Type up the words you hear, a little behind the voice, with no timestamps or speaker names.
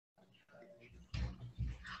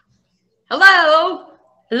Hello.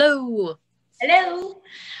 Hello. Hello.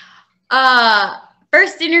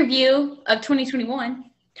 First interview of 2021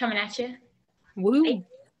 coming at you. Woo. Hey.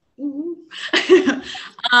 Woo.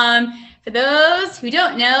 For those who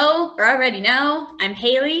don't know or already know, I'm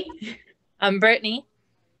Haley. I'm Brittany.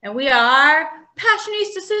 And we are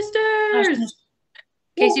Passionista sisters.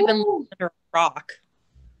 In case you've been living under a rock.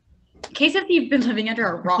 In case if you've been living under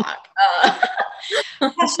a rock.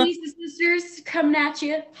 Passionista sisters coming at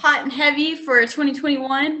you hot and heavy for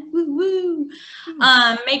 2021. Woo woo.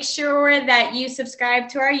 Make sure that you subscribe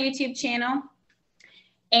to our YouTube channel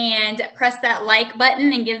and press that like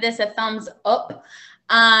button and give this a thumbs up.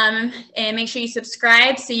 And make sure you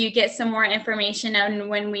subscribe so you get some more information on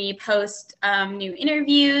when we post new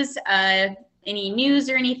interviews, any news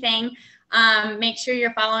or anything. Make sure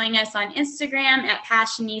you're following us on Instagram at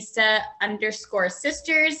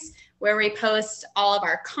Passionista_sisters, where we post all of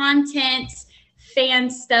our content, fan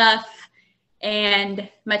stuff, and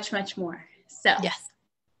much, much more. So, yes.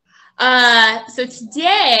 So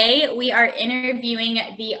today we are interviewing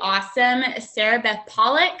the awesome Sara Beth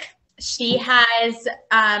Pollock. She has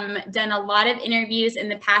done a lot of interviews in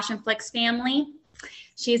the Passionflix family.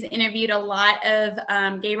 She's interviewed a lot of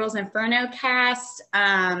Gabriel's Inferno cast,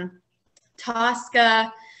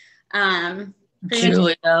 Tosca,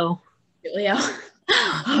 Julio.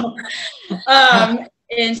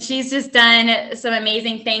 And she's just done some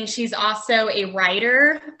amazing things. She's also a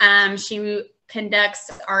writer. She conducts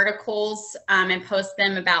articles and posts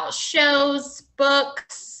them about shows,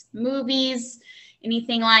 books, movies,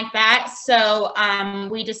 anything like that. So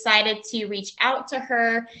we decided to reach out to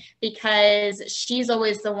her because she's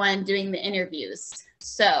always the one doing the interviews.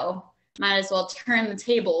 So might as well turn the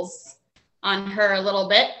tables on her a little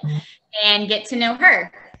bit and get to know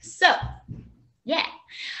her. So yeah.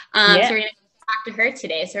 So we're going to talk to her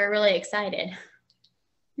today. So we're really excited.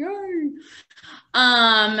 Yay.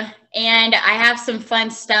 And I have some fun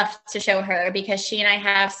stuff to show her because she and I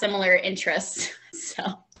have similar interests. So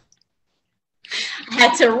I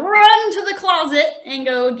had to run to the closet and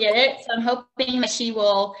go get it. So I'm hoping that she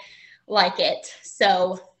will like it.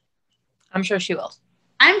 So I'm sure she will.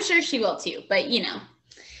 I'm sure she will too. But you know,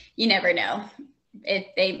 you never know.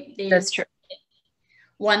 They That's true.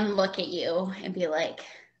 One look at you and be like,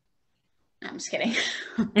 I'm just kidding.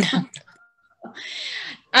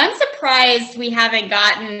 I'm surprised we haven't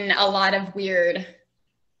gotten a lot of weird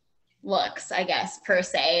looks, I guess, per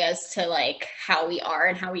se, as to like how we are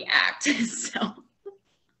and how we act. So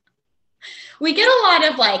we get a lot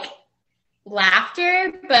of like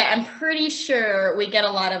laughter, but I'm pretty sure we get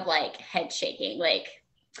a lot of like head shaking, like,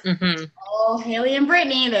 oh, Haley and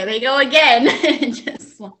Brittany, there they go again.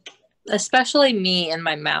 Just like, especially me and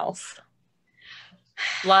my mouth.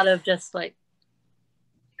 A lot of just like,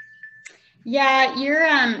 yeah,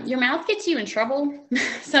 your mouth gets you in trouble.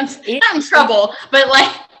 Not in trouble, but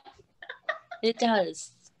like it does.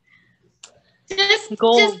 Just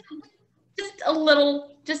a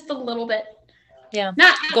little bit. Yeah.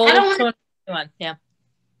 I don't want. Yeah.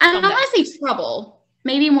 I don't want to say trouble.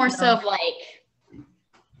 Maybe more so of like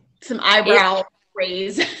some eyebrow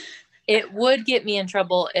raise. It would get me in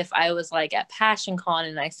trouble if I was like at PassionCon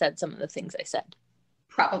and I said some of the things I said.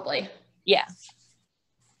 Probably. Yeah.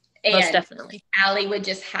 And most definitely. Allie would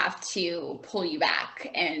just have to pull you back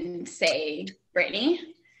and say, Brittany,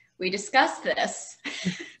 we discussed this.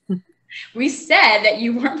 We said that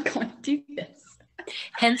you weren't going to do this.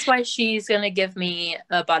 Hence why she's going to give me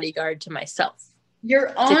a bodyguard to myself.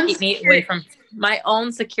 Your own to keep me away from my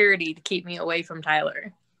own security, to keep me away from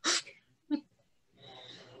Tyler.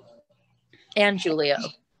 And Julio.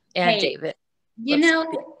 And David. You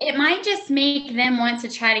know, it might just make them want to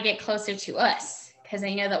try to get closer to us because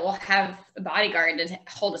they know that we'll have a bodyguard to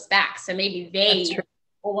hold us back. So maybe they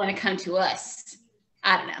will want to come to us.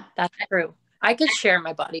 I don't know. That's true. I could share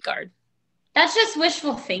my bodyguard. That's just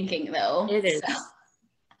wishful thinking, though. It is. So.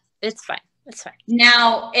 It's fine. It's fine.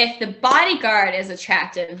 Now, if the bodyguard is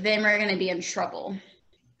attractive, then we're going to be in trouble.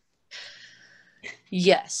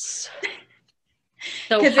 Yes.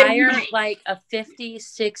 So hire like a 50,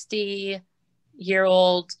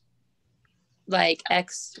 60-year-old like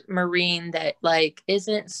ex-Marine that like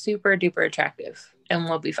isn't super duper attractive and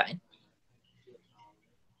we'll be fine.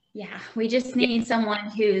 Yeah, we just need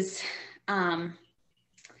someone who's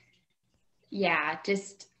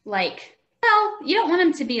just like, well, you don't want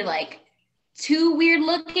him to be like too weird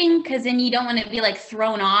looking because then you don't want to be like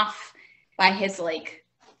thrown off by his like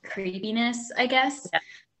creepiness, I guess. Yeah.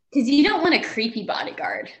 Because you don't want a creepy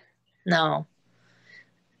bodyguard. No.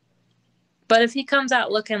 But if he comes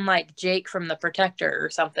out looking like Jake from The Protector or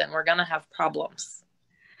something, we're going to have problems.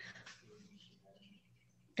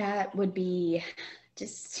 That would be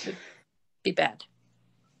just be bad.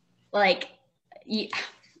 Like,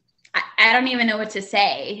 I don't even know what to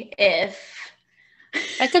say. If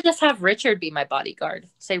I could just have Richard be my bodyguard.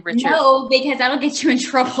 Say Richard. No, because that'll get you in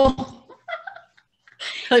trouble.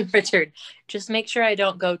 Like, Richard, just make sure I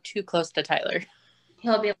don't go too close to Tyler.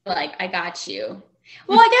 He'll be like, I got you.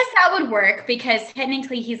 Well, I guess that would work because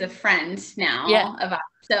technically he's a friend now of ours.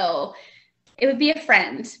 So it would be a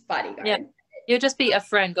friend bodyguard. Yeah. You'll just be a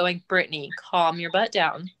friend going, Brittany, calm your butt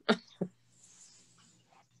down.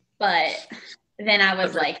 But then I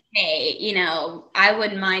was like, hey, you know, I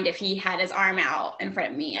wouldn't mind if he had his arm out in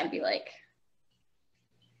front of me. I'd be like,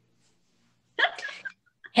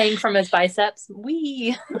 hang from his biceps.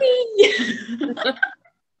 Wee.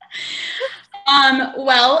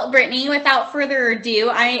 Well, Brittany, without further ado,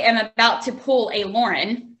 I am about to pull a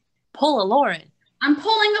Lauren. Pull a Lauren. I'm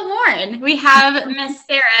pulling a Lauren. We have Miss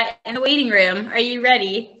Sara in the waiting room. Are you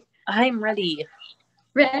ready? I'm ready.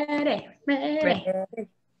 Ready.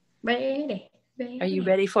 Are you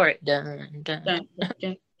ready for it? Dun, dun. Dun, dun,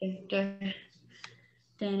 dun, dun,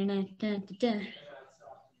 dun, dun, dun, dun.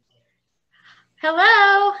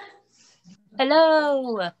 Hello.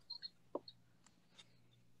 Hello.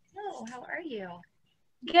 Oh, how are you?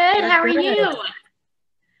 Good. How are you?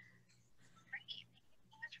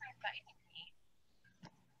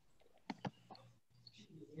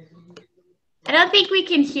 I don't think we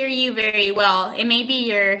can hear you very well. It may be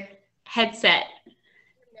your headset. Can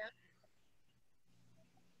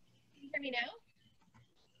you hear me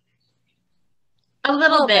now? A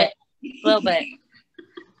little bit. A little bit.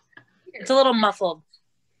 It's a little muffled.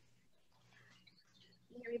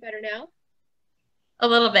 Can you hear me better now? A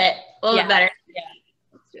little bit. A little bit better. Yeah.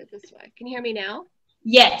 Let's do it this way. Can you hear me now?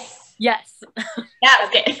 Yes. Yes. That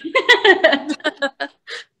was good.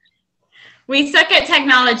 We suck at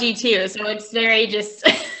technology too, so it's very just.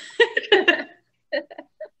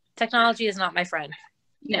 Technology is not my friend.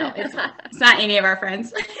 No, it's not any of our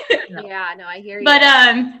friends. No. Yeah, no, I hear you. But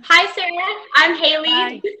hi Sarah, I'm Haley.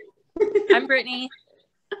 Hi. I'm Brittany.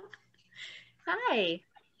 Hi.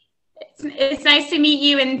 It's nice to meet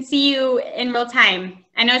you and see you in real time.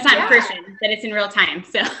 I know it's not in person, but it's in real time.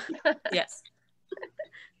 So yes.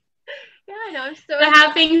 Yeah, I know. I'm so how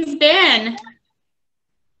have things been?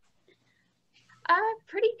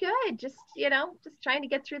 Pretty good. Just trying to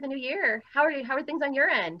get through the new year. How are things on your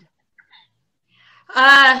end?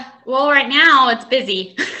 Well, right now it's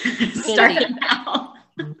busy. Starting now.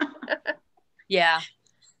 Yeah.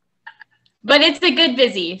 But it's a good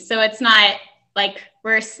busy, so it's not like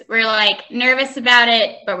we're like nervous about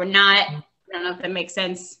it, but we're not. I don't know if that makes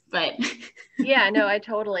sense, but yeah, no, I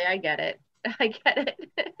get it. I get it.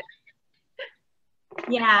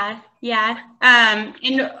 Yeah. And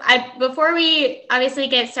before we obviously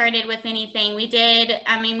get started with anything, we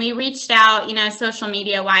reached out, social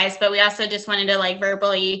media wise, but we also just wanted to like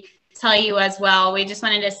verbally tell you as well. We just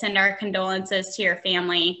wanted to send our condolences to your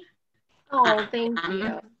family. Oh, thank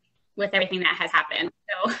you. With everything that has happened.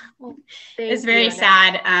 So it's very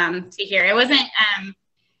sad to hear. It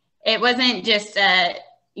wasn't just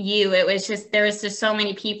you. It was just, there was just so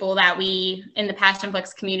many people that we in the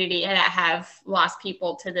Passionflix community that have lost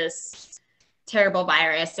people to this terrible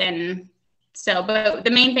virus. And so, but the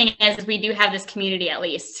main thing is we do have this community at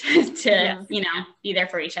least to, be there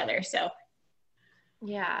for each other. So.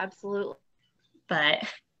 Yeah, absolutely. But.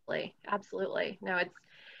 Absolutely. No,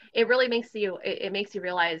 it really makes you, it makes you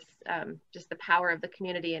realize just the power of the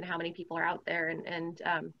community and how many people are out there. And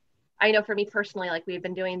I know for me personally, like we've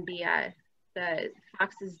been doing the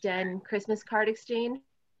Fox's Den Christmas card exchange.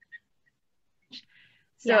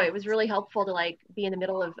 So it was really helpful to like be in the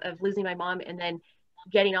middle of losing my mom and then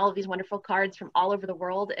getting all of these wonderful cards from all over the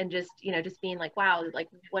world and just being like, wow, like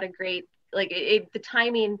what a great, like the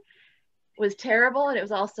timing was terrible. And it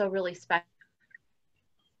was also really special,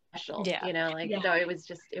 so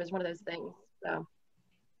it was one of those things. So.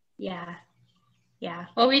 Yeah.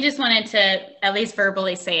 Well, we just wanted to at least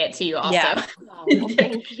verbally say it to you also. Yeah. Oh, well,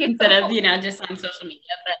 thank you. Instead of, just on social media,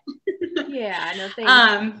 but yeah, no, thank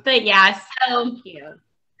you. But yeah, so thank you.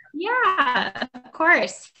 Yeah, of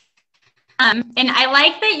course. And I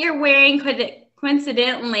like that you're wearing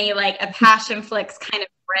coincidentally like a Passionflix kind of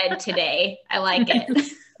red today. I like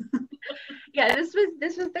it. Yeah, this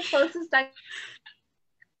was the closest I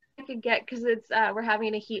could get because it's we're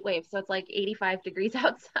having a heat wave, so it's like 85 degrees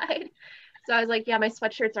outside. So I was like, yeah, my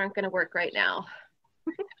sweatshirts aren't going to work right now.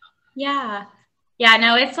 Yeah,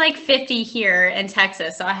 no, it's like 50 here in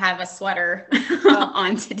Texas, so I have a sweater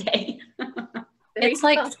on today. It's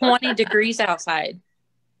like 20 degrees outside.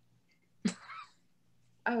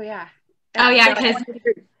 Oh yeah. Oh yeah, because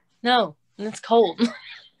no, it's cold.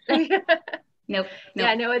 Nope.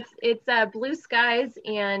 Yeah, no, it's blue skies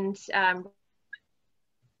and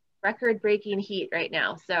record-breaking heat right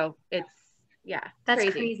now. So it's, yeah,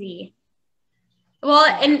 that's crazy. Well,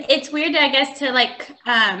 and it's weird, I guess, to like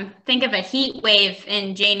think of a heat wave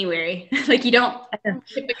in January. Like you don't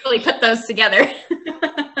typically put those together.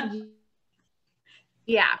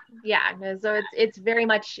 Yeah. No, so it's very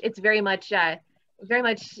much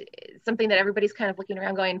something that everybody's kind of looking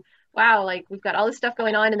around going, wow, like we've got all this stuff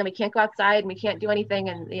going on and then we can't go outside and we can't do anything.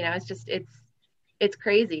 And, you know, it's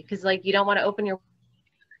crazy because like you don't want to open your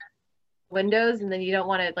windows and then you don't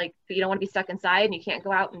want to be stuck inside and you can't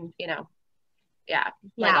go out and, you know,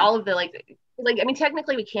 like all of the like, I mean,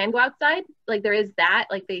 technically we can go outside. Like there is that,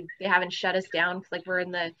 like they haven't shut us down because like we're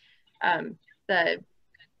in the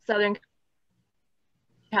Southern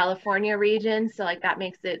California region. So like that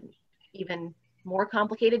makes it even more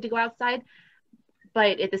complicated to go outside.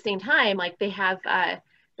 But at the same time, like they have, they're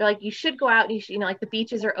like, you should go out and you know, like the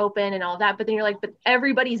beaches are open and all that. But then you're like, but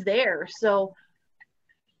everybody's there. So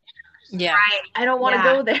yeah, I don't want to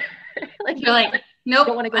go there. Like you're like, nope,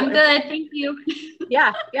 I'm good. Thank you.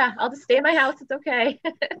 Yeah. I'll just stay in my house. It's okay.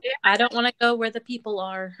 I don't want to go where the people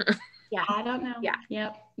are. Yeah. I don't know. Yeah.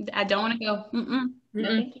 Yep. I don't want to go. No,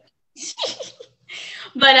 thank you.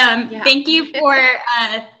 But thank you for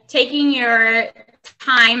taking your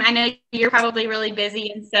time. I know you're probably really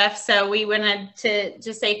busy and stuff, so we wanted to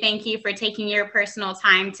just say thank you for taking your personal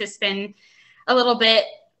time to spend a little bit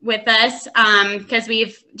with us, because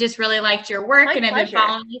we've just really liked your work and have been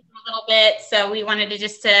following you for a little bit. So we wanted to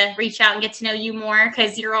just reach out and get to know you more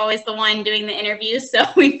because you're always the one doing the interviews. So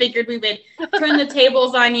we figured we would turn the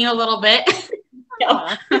tables on you a little bit.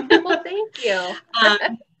 Well, thank you.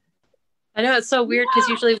 I know it's so weird because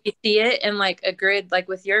usually we see it in like a grid, like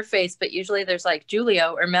with your face, but usually there's like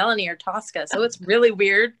Julio or Melanie or Tosca. So it's really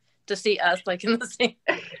weird to see us like in the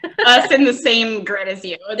same grid as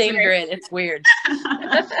you. Same grid. It's weird.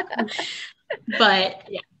 But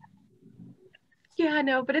yeah,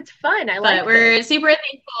 no, but it's fun. We're super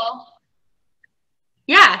thankful.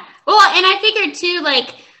 Yeah. Well, and I figured too,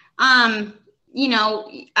 like, you know,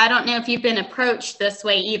 I don't know if you've been approached this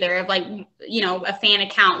way either of like, you know, a fan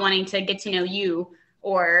account wanting to get to know you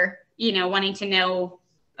or, you know, wanting to know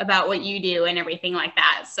about what you do and everything like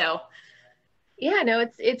that. So yeah, no,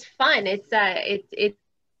 it's fun. It's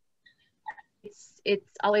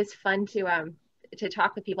always fun to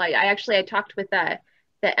talk with people. I talked with the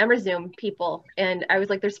Emerzoom people and I was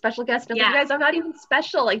like, they're special guests. And I'm like, you guys, I'm not even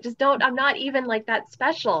special. Like, I'm not even like that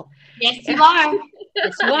special. Yes, you are.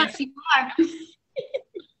 Yes, you are.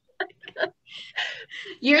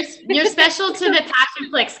 You're special to the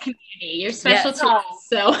Passionflix community. You're special to us.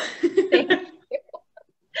 So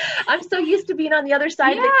I'm so used to being on the other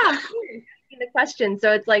side of the question.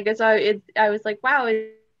 So it's like, I was like, wow,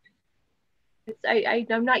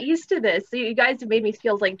 I'm not used to this. So you guys have made me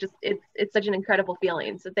feel like it's such an incredible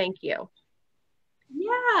feeling. So thank you.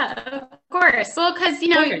 Yeah, of course. Well, because, you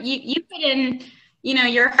know, you put in, you know,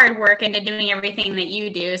 your hard work into doing everything that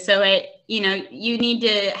you do. So you know, you need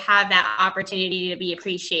to have that opportunity to be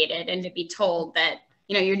appreciated and to be told that,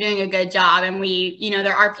 you know, you're doing a good job. And you know,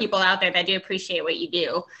 there are people out there that do appreciate what you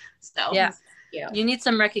do. So yeah, you need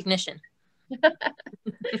some recognition.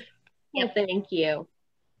 Yeah, thank you.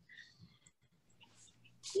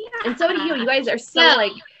 Yeah. And so do you. You guys are so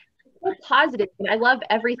positive. And I love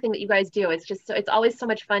everything that you guys do. It's just it's always so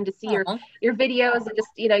much fun to see your videos and just,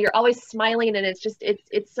 you know, you're always smiling and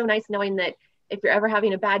it's so nice knowing that if you're ever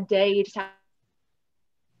having a bad day, you just have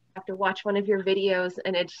to watch one of your videos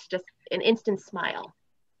and it's just an instant smile.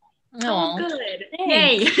 Oh, good.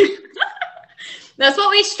 Hey. That's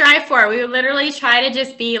what we strive for. We literally try to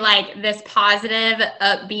just be like this positive,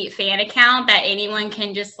 upbeat fan account that anyone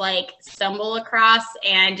can just like stumble across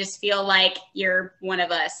and just feel like you're one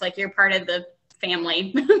of us, like you're part of the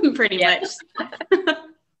family, pretty much.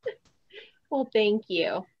 Well, thank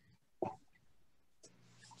you.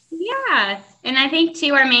 Yeah. And I think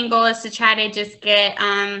too, our main goal is to try to just get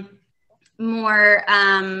more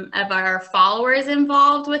of our followers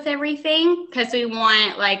involved with everything, because we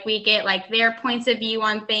want, like, we get like their points of view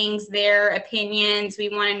on things, their opinions. We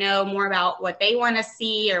want to know more about what they want to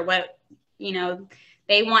see or what, you know,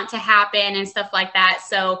 they want to happen and stuff like that.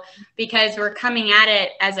 So because we're coming at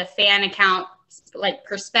it as a fan account, like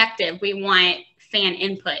perspective, we want fan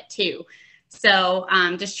input too. So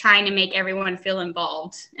just trying to make everyone feel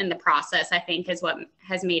involved in the process, I think, is what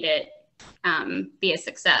has made it be a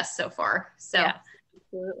success so far. So yeah,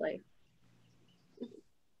 absolutely.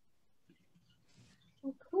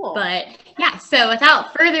 Well, cool. Cool. But yeah, so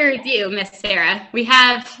without further ado, Miss Sarah, we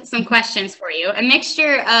have some questions for you. A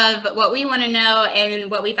mixture of what we want to know and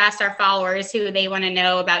what we've asked our followers who they want to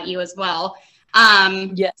know about you as well.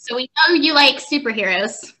 Yes. So we know you like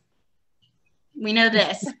superheroes. We know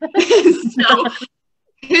this. So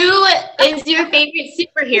who is your favorite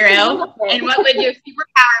superhero and what would your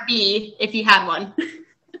superpower be if you had one?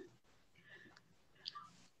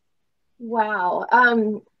 Wow.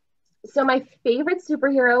 So my favorite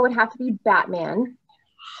superhero would have to be Batman.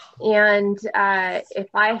 And if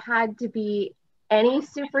I had to be any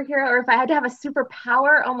superhero, or if I had to have a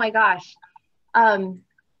superpower, oh my gosh. I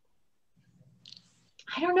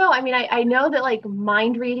don't know. I mean, I know that like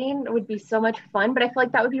mind reading would be so much fun, but I feel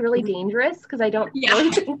like that would be really dangerous because I don't really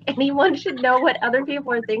think anyone should know what other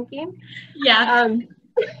people are thinking. Yeah.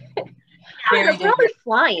 Probably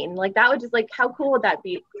flying. Like that would just like, how cool would that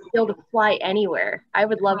be? To be able to fly anywhere. I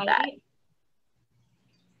would love that.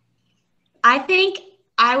 I think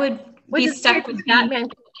I would be stuck with Batman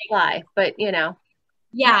can fly, but you know.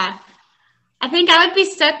 Yeah. I think I would be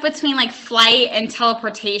stuck between like flight and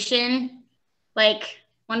teleportation. Like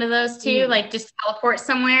one of those two, like just teleport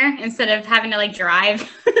somewhere instead of having to like drive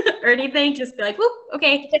or anything. Just be like, whoop,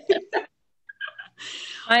 okay.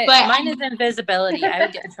 Mine is invisibility. I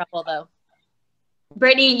would get in trouble though.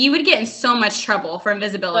 Brittany, you would get in so much trouble for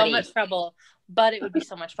invisibility. So much trouble, but it would be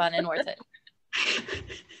so much fun and worth it.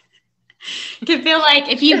 I can feel like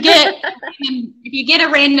if you get a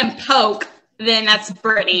random poke, then that's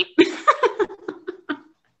Brittany.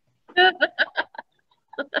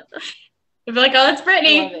 You'll be like, oh, it's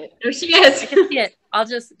Brittany. There she is. I can see it. I'll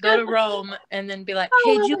just go to Rome and then be like,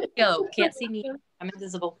 hey, Julio, can't see me. I'm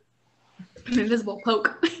invisible. I'm invisible.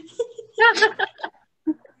 Poke.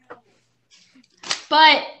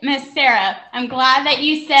 But Miss Sarah, I'm glad that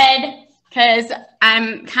you said, because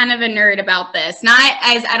I'm kind of a nerd about this. Not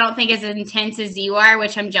as, I don't think as intense as you are,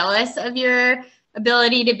 which I'm jealous of your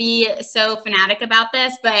ability to be so fanatic about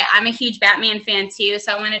this, but I'm a huge Batman fan too.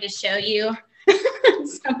 So I wanted to show you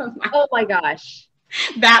some of my oh my gosh,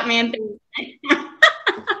 Batman things.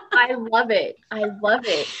 I love it. I love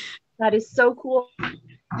it. That is so cool.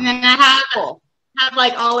 And then I have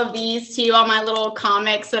like all of these too, all my little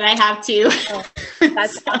comics that I have too. Oh,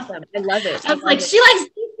 that's awesome. I love it. I was like, she likes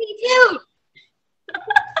DC too.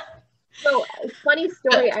 So funny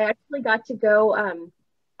story. I actually got to go.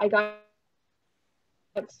 I got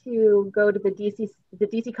to go to the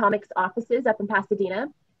DC Comics offices up in Pasadena,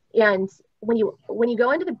 and when you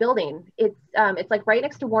go into the building, it's like right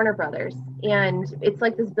next to Warner Brothers, and it's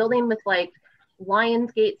like this building with like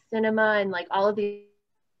Lionsgate Cinema and like all of these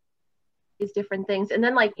different things, and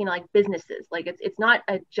then like, you know, like businesses. Like it's not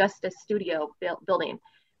just a studio building.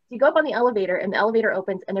 So you go up on the elevator and the elevator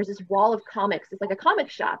opens and there's this wall of comics. It's like a comic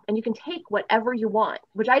shop and you can take whatever you want,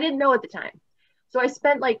 which I didn't know at the time. So I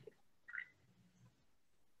spent like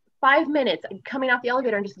 5 minutes coming off the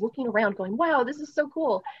elevator and just looking around going, wow, this is so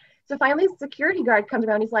cool. So finally the security guard comes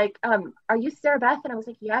around. He's like, are you Sara Beth? And I was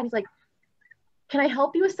like, yeah. And he's like, can I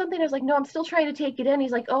help you with something? I was like, no, I'm still trying to take it in.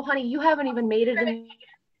 He's like, oh honey, you haven't even made it in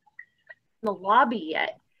the lobby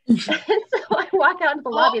yet. And so I walk out into the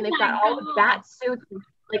lobby and they've got all the bat suits,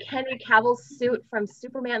 like Henry Cavill's suit from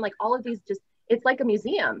Superman, like all of these, just it's like a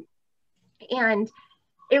museum. And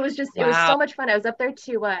it was just it was so much fun. I was up there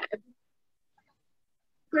to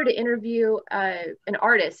interview an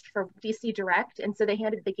artist for DC Direct, and so they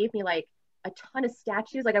gave me like a ton of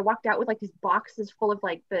statues. Like I walked out with like these boxes full of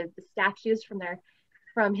like the statues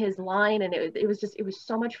from his line, and it was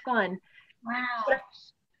so much fun. Wow. But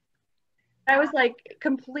I was like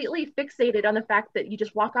completely fixated on the fact that you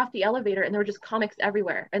just walk off the elevator and there were just comics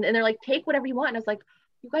everywhere. And they're like, take whatever you want. And I was like,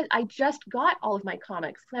 you guys, I just got all of my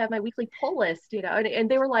comics. I have my weekly pull list, you know, and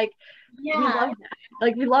they were like, we love that.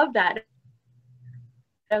 Like, we love that.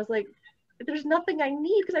 I was like, there's nothing I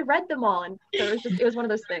need because I read them all. And so it was one of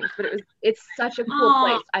those things, but it's such a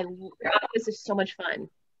cool place. This is so much fun.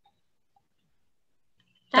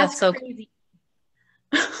 That's so crazy.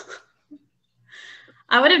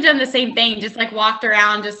 I would have done the same thing, just like walked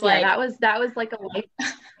around, just like that was like a life.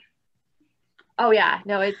 Oh yeah,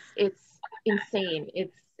 no, it's insane.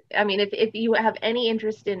 I mean, if you have any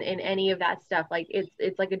interest in any of that stuff, like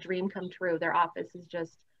it's like a dream come true. Their office is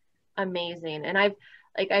just amazing, and I've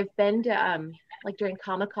been to like during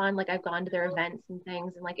Comic-Con, like I've gone to their events and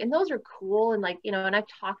things, and like, and those are cool, and like, you know, and I've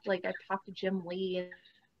talked to Jim Lee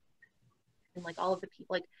and like all of the people,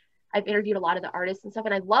 like I've interviewed a lot of the artists and stuff,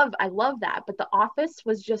 and I love that. But the office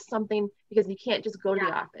was just something, because you can't just go to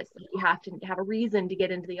the office. You have to have a reason to get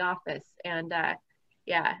into the office. And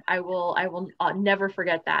I'll never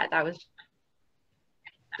forget that. That was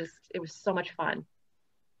just, it was so much fun.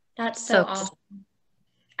 That's so cool. awesome.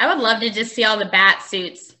 I would love to just see all the bat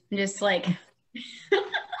suits, just like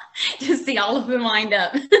just see all of them lined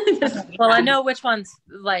up. Well, I know which one's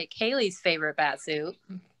like Haley's favorite bat suit.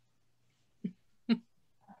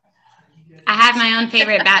 I have my own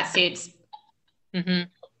favorite bat suits. Mm-hmm.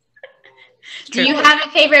 Do you have a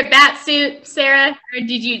favorite bat suit, Sarah, or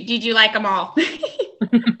did you like them all?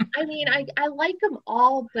 I mean, I like them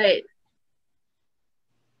all, but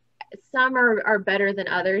some are better than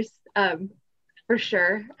others, for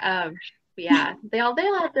sure. Yeah, they all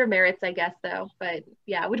have their merits, I guess, though. But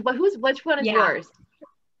yeah, which one is yours?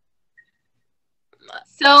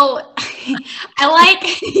 So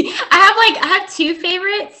I have two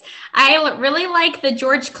favorites. I really like the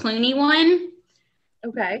George Clooney one.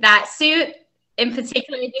 Okay. That suit in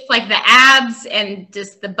particular, just like the abs and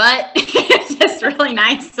just the butt. It's just really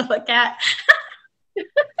nice to look at.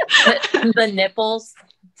 The nipples.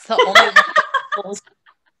 It's the only nipples.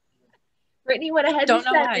 Brittany went ahead Don't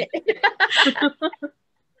and know said why. it.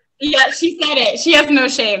 Yeah, she said it. She has no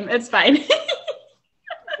shame. It's fine.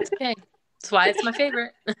 It's okay. That's why it's my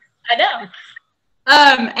favorite. I know.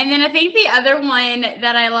 And then I think the other one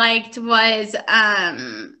that I liked was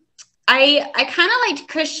I kind of liked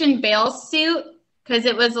Christian Bale's suit because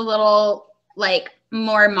it was a little like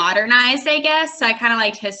more modernized, I guess. So I kind of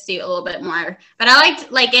liked his suit a little bit more. But I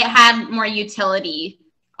liked like it had more utility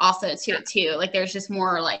also to it too. Like there's just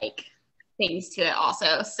more like things to it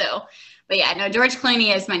also. So, but yeah, no, George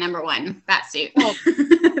Clooney is my number one bat suit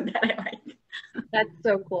that I like. That's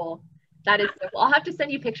so cool. That is so cool. I'll have to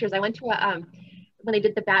send you pictures. I went to when they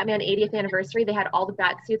did the Batman 80th anniversary, they had all the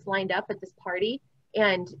bat suits lined up at this party,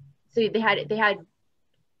 and so they had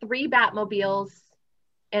 3 Batmobiles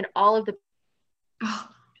and all of the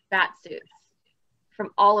bat suits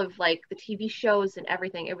from all of like the TV shows and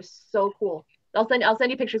everything. It was so cool. I'll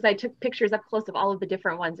send you pictures. I took pictures up close of all of the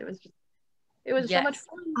different ones. It was so much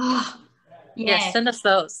fun. Oh, Yes, send us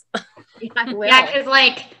those. Yeah, because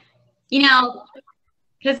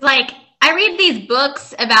like, I read these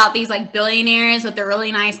books about these like billionaires with their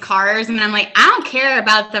really nice cars, and I'm like, I don't care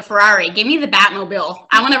about the Ferrari. Give me the Batmobile.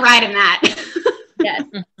 I want to ride in that. Yes,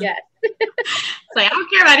 yes. It's like I don't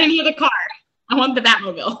care about any of the car. I want the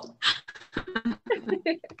Batmobile.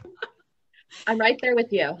 I'm right there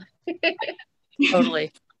with you.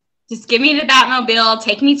 Totally. Just give me the Batmobile.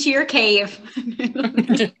 Take me to your cave.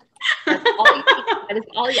 That's all you need. That is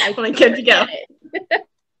all you. Like, good to go.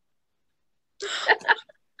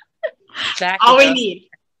 Exactly. All we need.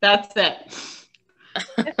 That's it.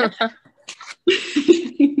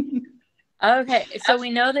 Okay, so we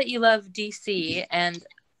know that you love DC, and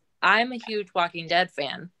I'm a huge Walking Dead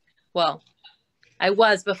fan. Well, I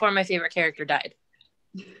was before my favorite character died.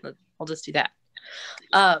 I'll just do that.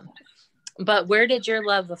 But where did your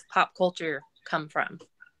love of pop culture come from?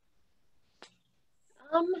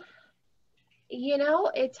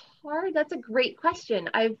 It's hard. That's a great question.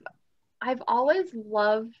 I've always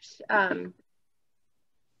loved, I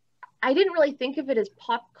didn't really think of it as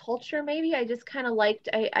pop culture, maybe. I just kind of liked,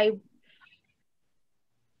 I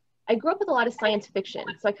grew up with a lot of science fiction.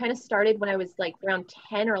 So I kind of started when I was like around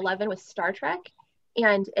 10 or 11 with Star Trek.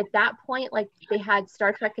 And at that point, like they had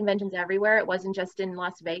Star Trek conventions everywhere. It wasn't just in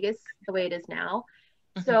Las Vegas the way it is now.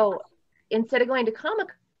 Mm-hmm. So instead of going to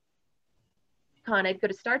Comic-Con, I'd go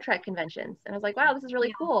to Star Trek conventions. And I was like, wow, this is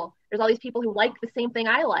really cool. There's all these people who like the same thing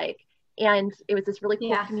I like. And it was this really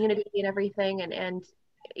cool community and everything. And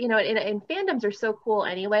fandoms are so cool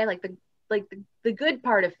anyway, like the good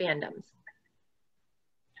part of fandoms.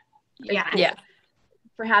 Yeah.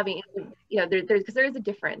 For having, because there is a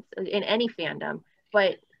difference in any fandom,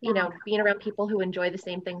 but being around people who enjoy the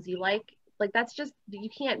same things you like that's just, you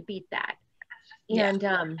can't beat that.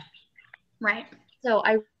 And right. So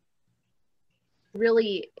I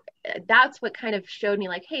really, that's what kind of showed me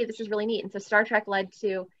like, hey, this is really neat. And so Star Trek led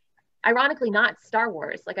to, ironically, not Star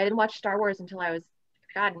Wars. Like I didn't watch Star Wars until I was,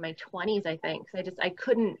 in my 20s, I think. So I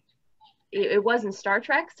couldn't, it wasn't Star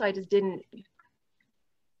Trek. So I just didn't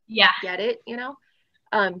get it, I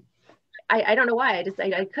don't know why.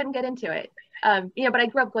 I couldn't get into it. But I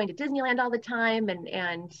grew up going to Disneyland all the time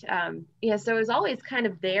and so it was always kind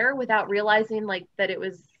of there without realizing like that it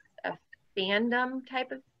was a fandom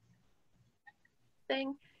type of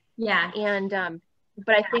thing. Yeah. And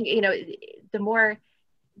but I think,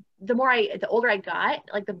 the older I got,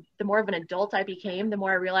 like the more of an adult I became, the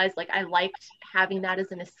more I realized like I liked having that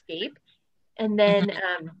as an escape. And then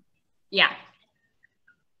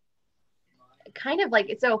kind of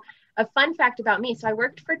like, so a fun fact about me. So I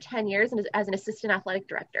worked for 10 years as an assistant athletic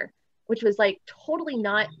director, which was like totally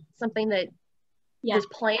not something that was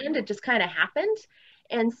planned. It just kind of happened.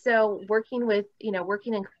 And so working in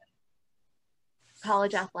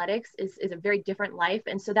college athletics is a very different life.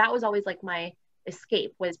 And so that was always like my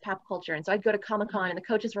escape, was pop culture. And so I'd go to Comic-Con and the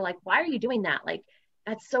coaches were like, why are you doing that? Like,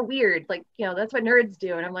 that's so weird. Like, you know, that's what nerds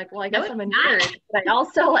do. And I'm like, well, I guess I'm a nerd, but I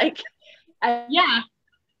also like,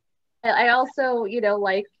 I also, you know,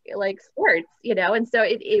 like sports, you know, and so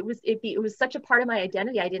it was such a part of my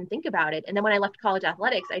identity. I didn't think about it. And then when I left college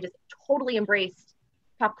athletics, I just totally embraced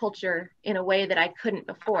pop culture in a way that I couldn't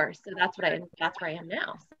before. So that's where I am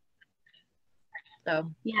now.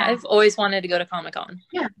 So yeah, I've always wanted to go to Comic-Con.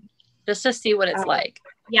 Yeah. Just to see what it's like.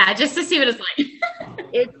 Yeah, just to see what it's like.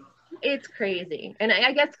 It's crazy. And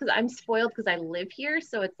I guess because I'm spoiled because I live here.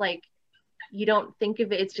 So it's like, you don't think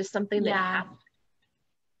of it. It's just something that happens.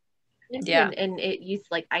 Yeah. And it used,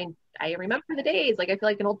 like, I remember the days, like, I feel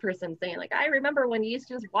like an old person saying, like, I remember when you used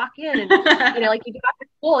to just walk in and, you know, like, you go after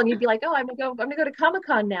school and you'd be like, oh, I'm gonna go to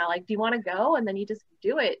Comic-Con now. Like, do you want to go? And then you just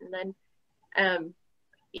do it. And then,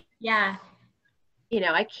 you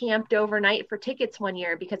know, I camped overnight for tickets one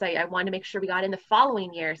year because I wanted to make sure we got in the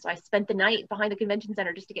following year. So I spent the night behind the convention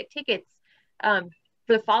center just to get tickets for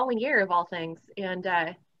the following year, of all things. And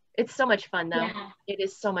it's so much fun, though. Yeah. It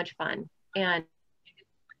is so much fun. And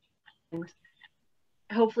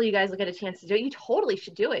hopefully you guys will get a chance to do it. You totally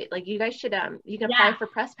should do it. Like, you guys should, you can apply for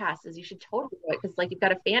press passes. You should totally do it because, like, you've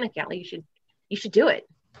got a fan account. Like, you should do it.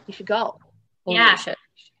 You should go. Yeah.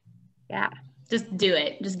 Yeah. Just do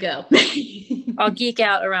it. Just go. I'll geek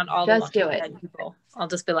out around all the just do it. People. I'll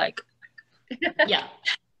just be like, yeah.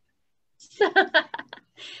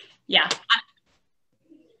 Yeah.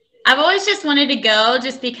 I've always just wanted to go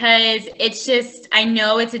just because it's just, I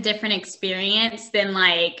know it's a different experience than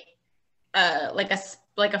like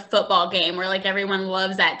a football game where like everyone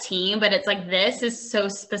loves that team, but it's like, this is so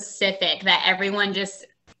specific that everyone just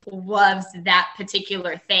loves that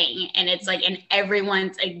particular thing. And it's like, and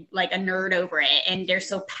everyone's like a nerd over it and they're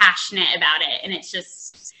so passionate about it. And it's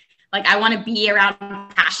just like, I want to be around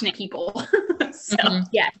passionate people. So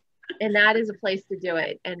yeah. And that is a place to do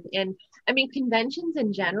it. And I mean, conventions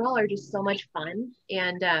in general are just so much fun.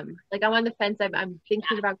 And like, I'm on the fence. I'm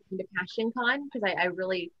thinking about going to Passion Con because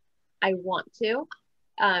I want to.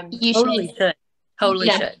 You totally should. Totally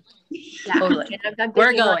should. Yeah. Totally.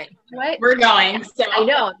 We're going. What? We're going. So. I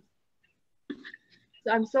know.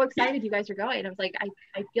 So I'm so excited you guys are going. I was like,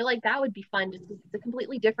 I feel like that would be fun. Just it's a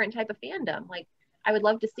completely different type of fandom. Like, I would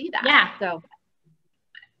love to see that. Yeah. So.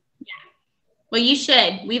 Yeah. Well, you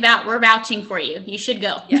should. We're vouching for you. You should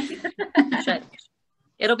go. Yeah. You should.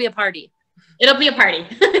 It'll be a party. It'll be a party.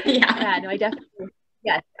 Yeah. Yeah. No, I definitely.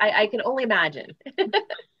 Yes, I can only imagine.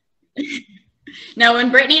 No,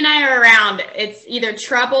 when Brittany and I are around, it's either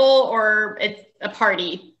trouble or it's a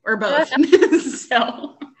party or both.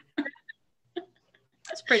 So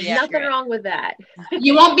that's pretty nothing accurate. wrong with that.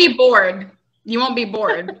 You won't be bored.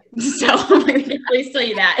 So I'm going to please tell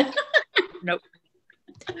you that. Nope.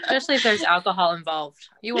 Especially if there's alcohol involved.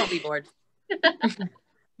 You won't be bored.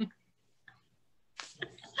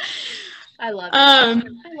 I love it. I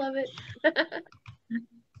love it.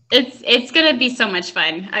 It's gonna be so much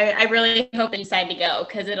fun. I really hope they decide to go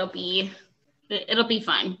because it'll be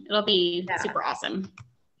fun. It'll be super awesome.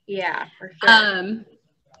 Yeah, for sure. And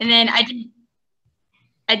then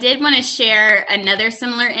I did want to share another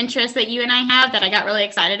similar interest that you and I have that I got really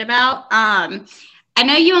excited about. I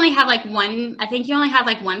know you only have like one. I think you only have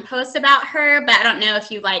like one post about her, but I don't know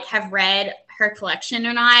if you like have read her collection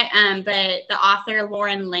or not. But the author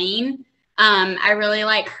Lauren Lane, I really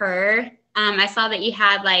like her. I saw that you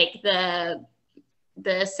had like the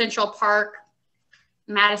Central Park,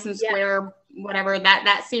 Madison Square, whatever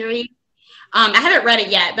that series. I haven't read it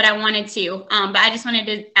yet, but I wanted to. But I just wanted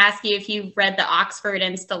to ask you if you've read the Oxford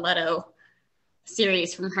and Stiletto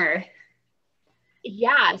series from her.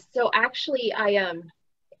 Yeah. So actually,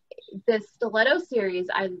 the Stiletto series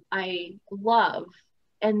I love,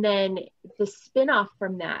 and then the spinoff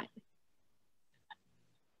from that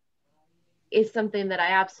is something that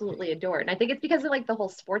I absolutely adore. And I think it's because of like the whole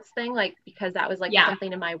sports thing, like because that was like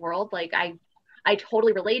something in my world. Like I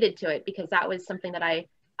totally related to it because that was something that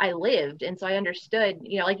I lived. And so I understood,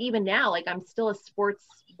 you know, like even now, like I'm still a sports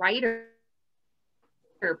writer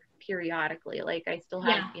periodically. Like I still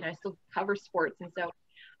have, you know, I still cover sports. And so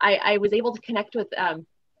I was able to connect with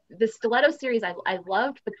the Stiletto series I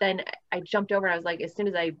loved, but then I jumped over and I was like, as soon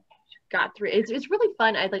as I got through, it's really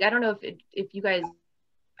fun. I don't know if you guys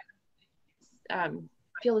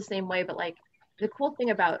feel the same way, but like the cool thing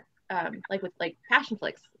about like with like Passion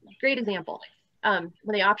Flicks, great example, when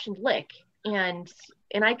they optioned Lick and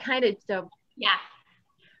I kind of, so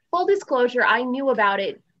full disclosure, I knew about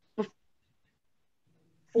it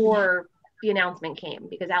before the announcement came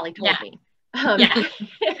because Allie told me, Yeah.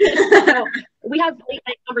 So we have late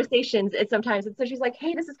night conversations and sometimes, and so she's like,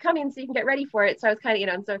 hey, this is coming, so you can get ready for it. So I was kind of, you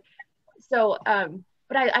know, and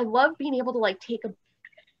but I love being able to like take a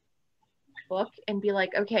book and be like,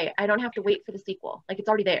 okay, I don't have to wait for the sequel. Like, it's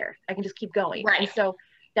already there. I can just keep going. Right. And so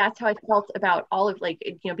that's how I felt about all of, like,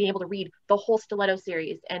 you know, being able to read the whole Stiletto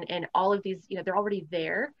series and all of these, you know, they're already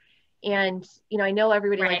there. And, you know, I know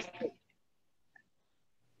everybody likes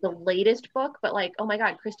the latest book, but like, oh my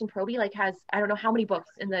God, Kristen Proby like has, I don't know how many books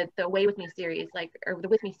in the Away With Me series, like, or the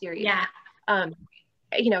With Me series. Yeah.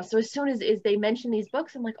 You know, so as soon as they mention these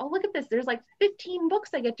books, I'm like, oh, look at this. There's like 15 books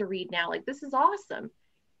I get to read now. Like, this is awesome.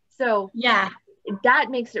 So yeah,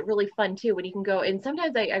 that makes it really fun too, when you can go, and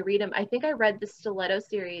sometimes I read them. I think I read the Stiletto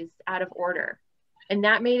series out of order, and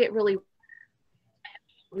that made it really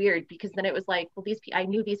weird, because then it was like, well, I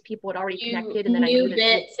knew these people had already connected, and then I knew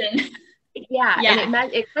bits and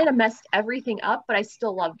and it kind of messed everything up, but I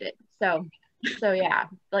still loved it. So yeah,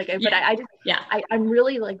 like, but I just, I'm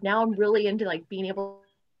really like, now I'm really into like being able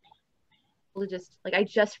to just like, I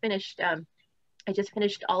just finished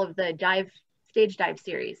all of the stage dive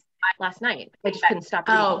series last night. I just couldn't stop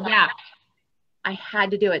reading. Oh yeah, I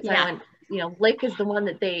had to do it. So I went, you know, Lick is the one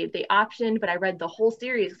that they optioned, but I read the whole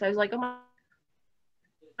series because I was like, oh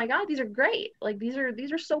my God, these are great. Like, these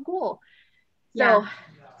are so cool. So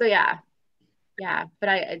yeah. But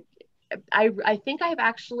I think I've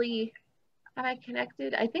actually, have I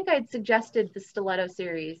connected? I think I had suggested the Stiletto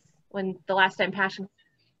series when the last time Passion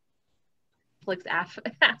Flix asked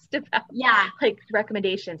about like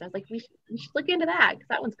recommendations. I was like, we should look into that because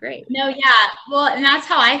that one's great. No, yeah. Well, and that's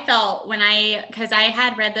how I felt when because I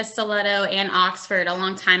had read the Stiletto and Oxford a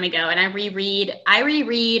long time ago, and I reread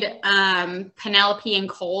Penelope and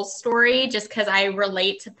Cole's story just because I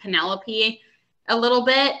relate to Penelope a little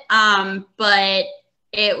bit. But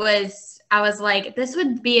I was like, this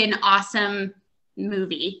would be an awesome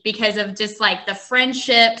movie because of just like the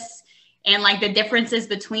friendships and like the differences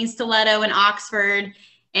between Stiletto and Oxford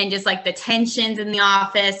and just like the tensions in the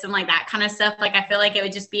office and like that kind of stuff. Like, I feel like it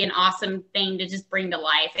would just be an awesome thing to just bring to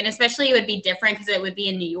life. And especially it would be different because it would be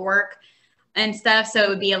in New York and stuff. So it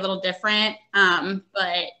would be a little different.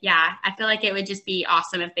 But yeah, I feel like it would just be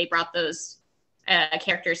awesome if they brought those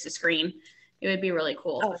characters to screen. It would be really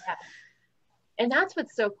cool. Oh, yeah. And that's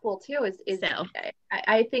what's so cool too is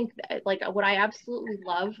I think that, like, what I absolutely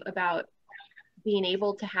love about being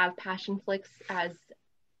able to have Passion Flix as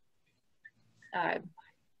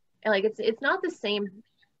like, it's not the same,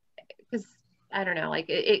 because I don't know, like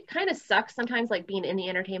it kind of sucks sometimes, like being in the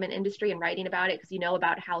entertainment industry and writing about it, because you know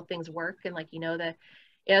about how things work, and like, you know,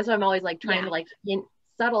 that's why I'm always like trying to like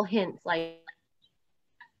subtle hints, like,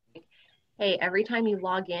 hey, every time you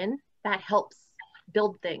log in, that helps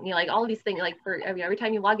build thing, you know, like all of these things, like every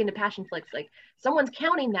time you log into Passion Flix, like someone's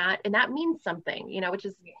counting that, and that means something, you know, which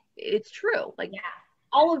is, it's true, like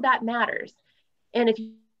all of that matters. And if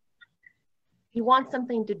you want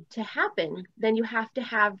something to happen, then you have to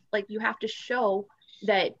have, like, you have to show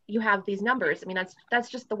that you have these numbers. I mean, that's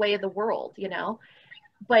just the way of the world, you know.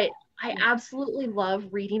 But I absolutely love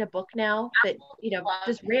reading a book now that, you know,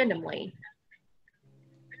 just randomly,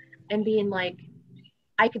 and being like,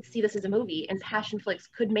 I could see this as a movie, and Passion Flix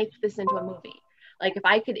could make this into a movie. Like,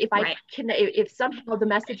 if somehow the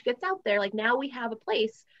message gets out there, like, now we have a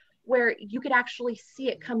place where you could actually see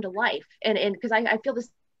it come to life. And because I feel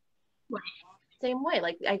this same way.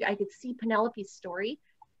 Like, I could see Penelope's story,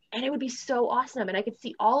 and it would be so awesome. And I could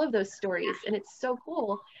see all of those stories, and it's so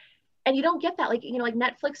cool. And you don't get that, like, you know, like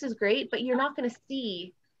Netflix is great, but you're not going to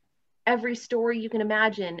see every story you can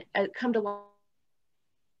imagine come to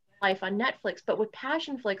life on Netflix. But with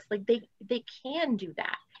Passion Flix, like, they can do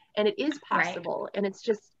that, and it is possible. And it's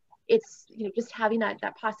you know, just having that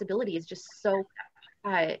possibility is just so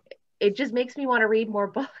it just makes me want to read more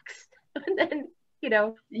books. And then, you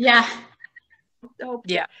know,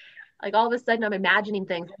 like, all of a sudden I'm imagining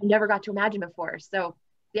things I never got to imagine before. So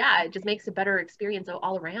yeah, it just makes a better experience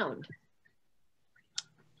all around.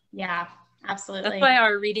 Yeah, absolutely. That's why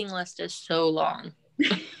our reading list is so long.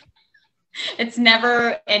 It's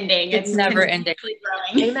never ending. It's never ending.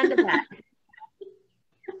 Growing. Amen to that.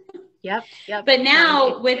 Yep. But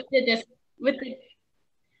now with the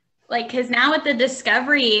because now with the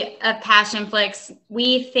discovery of Passion Flix,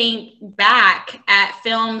 we think back at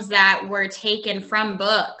films that were taken from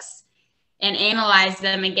books and analyze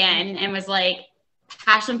them again, and was like,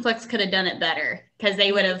 Passion Flix could have done it better, because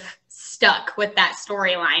they would have stuck with that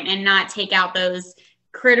storyline and not take out those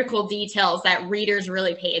critical details that readers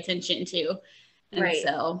really pay attention to. And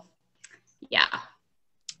so, yeah.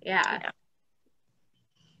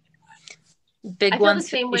 Big I feel ones. the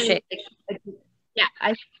same way.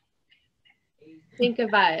 think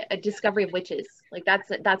of a Discovery of Witches. Like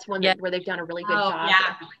that's one where they've done a really good job.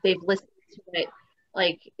 Yeah. They've listened to it.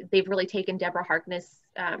 Like they've really taken Deborah Harkness,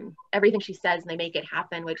 everything she says, and they make it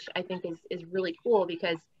happen, which I think is really cool,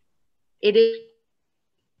 because it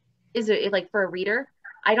is like, for a reader,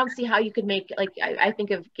 I don't see how you could make, like, I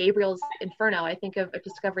think of Gabriel's Inferno. I think of A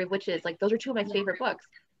Discovery of Witches. Like, those are two of my favorite books.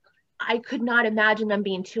 I could not imagine them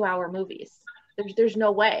being 2-hour movies. There's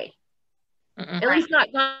no way. At least not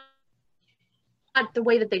the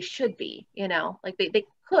way that they should be, you know, like they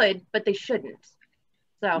could, but they shouldn't.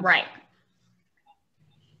 So. Right.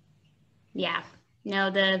 Yeah.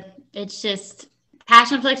 No, it's just,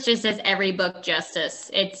 Passionflix just does every book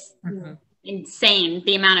justice. It's insane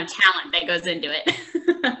the amount of talent that goes into it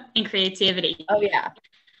and creativity. Oh yeah.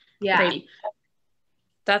 Yeah. Crazy.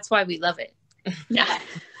 That's why we love it. Yeah.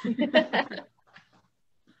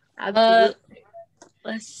 Absolutely.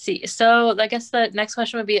 Let's see. So I guess the next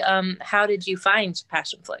question would be, how did you find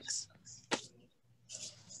Passionflix?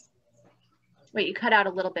 Wait, you cut out a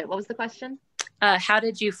little bit. What was the question? How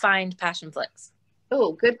did you find Passionflix?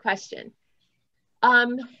 Oh, good question.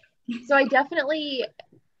 So I definitely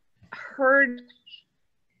heard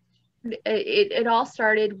it all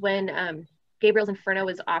started when Gabriel's Inferno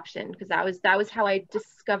was optioned, because that was how I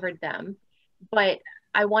discovered them. But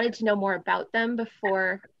I wanted to know more about them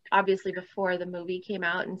before the movie came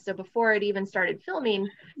out. And so before it even started filming,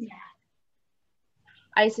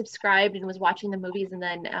 I subscribed and was watching the movies. And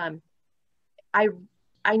then I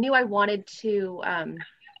knew I wanted to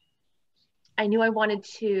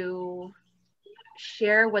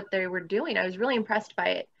share what they were doing. I was really impressed by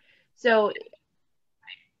it. So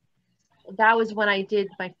that was when I did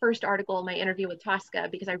my first article, my interview with Tosca,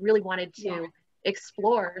 because I really wanted to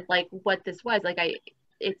explore like what this was. Like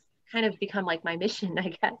it's kind of become like my mission, I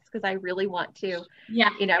guess, because I really want to, you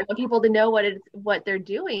know, I want people to know what they're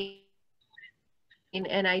doing.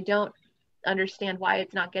 And I don't understand why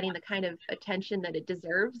it's not getting the kind of attention that it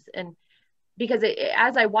deserves. And because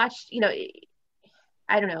as I watched, you know,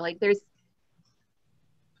 I don't know, like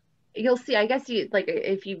you'll see, I guess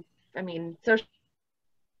social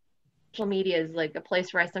media is like a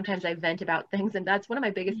place where I vent about things. And that's one of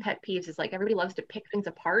my biggest pet peeves, is like everybody loves to pick things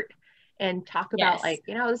apart and talk about like,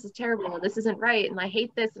 you know, this is terrible, this isn't right, and I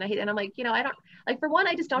hate this, and I'm like, you know, I don't, like, for one,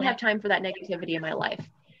 I just don't have time for that negativity in my life.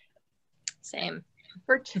 Same.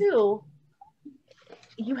 For two,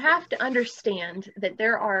 you have to understand that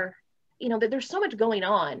that there's so much going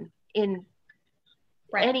on in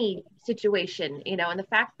any situation, you know, and the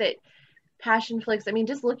fact that Passionflix, I mean,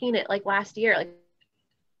 just looking at like last year, like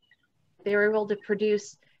they were able to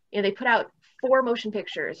produce, you know, they put out 4 motion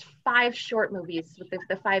pictures, 5 short movies with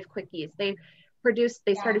the 5 quickies. They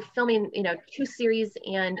started filming, you know, 2 series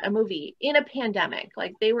and a movie in a pandemic.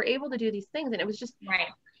 Like they were able to do these things, and it was just,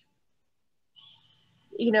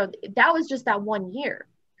 you know, that was just that 1 year.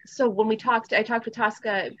 So when I talked with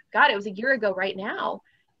Tosca, God, it was a year ago right now.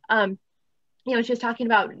 You know, she was talking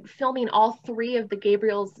about filming all 3 of the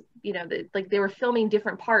Gabriel's, you know, like they were filming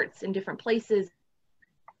different parts in different places.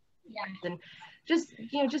 And just,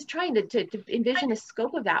 you know, just trying to envision the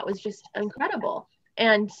scope of that was just incredible.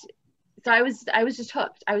 And so I was just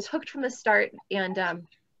hooked. I was hooked from the start. And,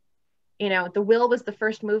 you know, The Will was the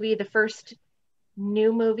first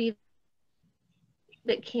new movie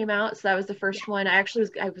that came out. So that was the first one. I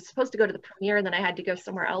was supposed to go to the premiere, and then I had to go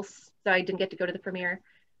somewhere else, so I didn't get to go to the premiere.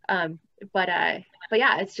 But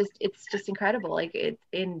yeah, it's just incredible. Like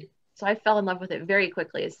so I fell in love with it very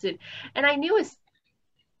quickly and I knew as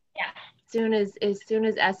soon as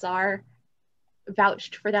SR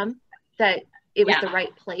vouched for them that it was the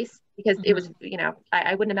right place, because it was, you know,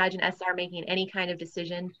 I wouldn't imagine SR making any kind of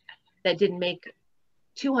decision that didn't make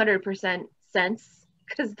 200% sense,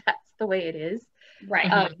 because that's the way it is.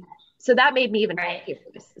 So that made me even more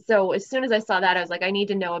curious. So as soon as I saw that, I was like, I need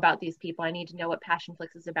to know about these people. I need to know what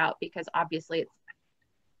Passionflix is about, because obviously it's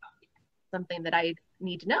something that I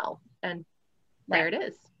need to know. And there it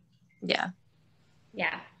is. Yeah.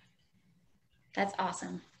 That's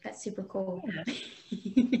awesome. That's super cool.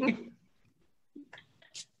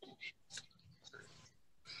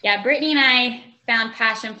 Yeah, Brittany and I found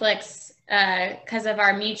Passionflix because of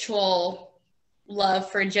our mutual love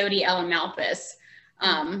for Jodi Ellen Malpas.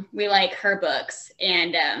 We like her books,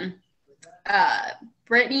 and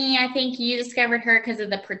Brittany, I think you discovered her because of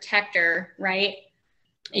The Protector, right?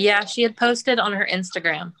 Yeah, she had posted on her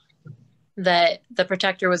Instagram that The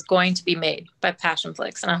Protector was going to be made by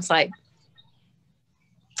Passionflix, and I was like,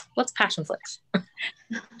 what's Passionflix?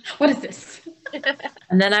 What is this?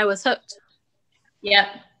 And then I was hooked. Yep.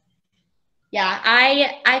 Yeah,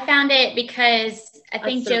 I found it because I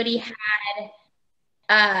think Jodi had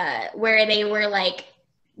where they were like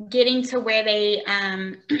getting to where they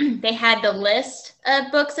they had the list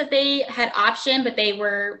of books that they had optioned, but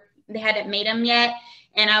they hadn't made them yet.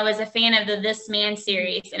 And I was a fan of the This Man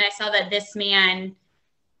series, and I saw that This Man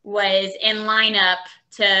was in lineup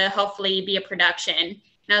to hopefully be a production.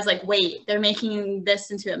 And I was like, wait, they're making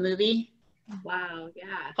this into a movie? Wow,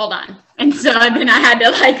 yeah. Hold on. And so then I had to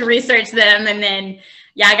like research them, and then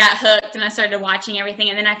I got hooked and I started watching everything.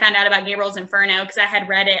 And then I found out about Gabriel's Inferno because I had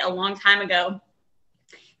read it a long time ago.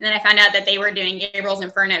 And then I found out that they were doing Gabriel's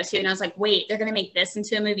Inferno too. And I was like, wait, they're going to make this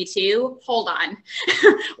into a movie too? Hold on.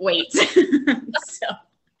 Wait. So,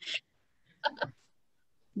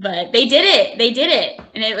 but they did it. They did it.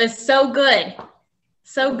 And it was so good.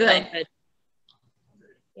 So good.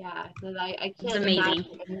 Yeah. I can't imagine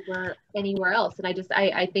anywhere else. And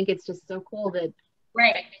I think it's just so cool that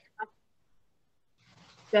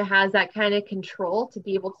that has that kind of control to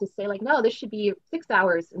be able to say like, no, this should be 6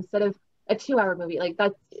 hours instead of a 2-hour movie. Like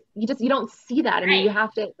that's, you don't see that. I mean, you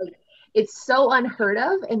have to, like, it's so unheard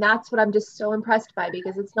of. And that's what I'm just so impressed by,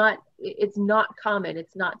 because it's not common.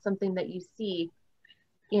 It's not something that you see,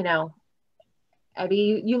 you know. I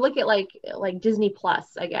mean, you look at like Disney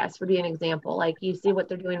Plus, I guess, would be an example. Like you see what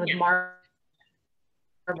they're doing with Marvel.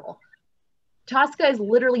 Tosca is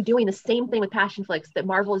literally doing the same thing with Passion Flicks that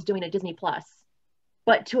Marvel is doing at Disney Plus,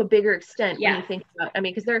 but to a bigger extent when you think about, I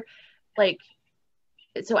mean, because they're like,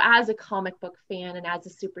 so as a comic book fan and as a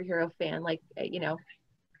superhero fan, like, you know,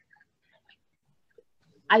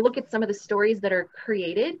 I look at some of the stories that are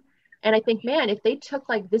created and I think, man, if they took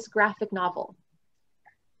like this graphic novel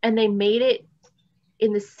and they made it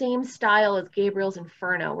in the same style as Gabriel's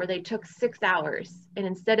Inferno, where they took 6 hours, and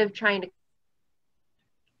instead of trying to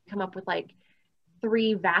come up with like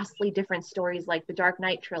 3 vastly different stories like the Dark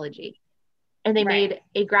Knight trilogy, and they made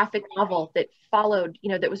a graphic novel that followed, you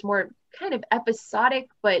know, that was more kind of episodic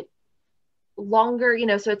but longer, you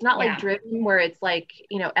know, so it's not like driven where it's like,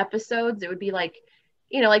 you know, episodes. It would be like,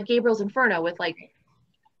 you know, like Gabriel's Inferno with like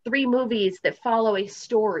 3 movies that follow a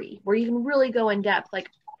story where you can really go in depth. Like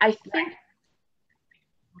I think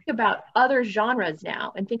about other genres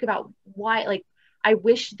now and think about why, like, I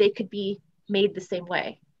wish they could be made the same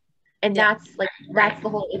way. And that's like, that's the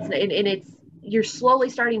whole, it's you're slowly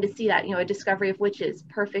starting to see that, you know, A Discovery of Witches,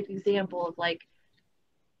 perfect example of like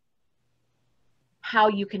how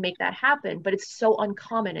you can make that happen, but it's so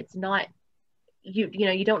uncommon. It's not, you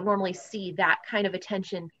know, you don't normally see that kind of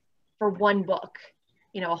attention for one book,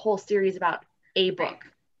 you know, a whole series about a book,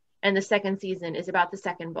 and the second season is about the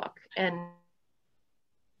second book, and,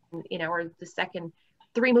 you know, or the second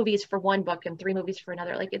 3 movies for one book and 3 movies for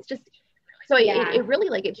another. Like, it's just, so it really,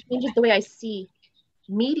 like, it changes the way I see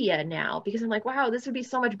media now, because I'm like, wow, this would be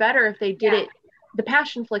so much better if they did it the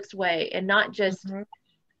Passion Flicks way and not just a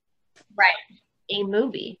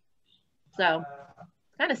movie. So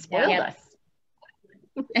kind of spoiled us.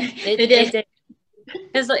 It did.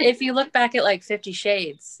 Because if you look back at like 50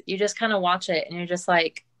 Shades, you just kind of watch it and you're just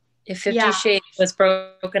like, if 50 Shades was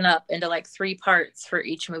broken up into like 3 parts for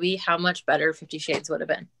each movie, how much better 50 Shades would have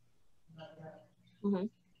been. Mm-hmm.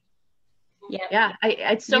 Yeah.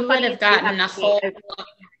 It's so you funny. Would have gotten a whole.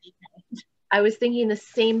 I was thinking the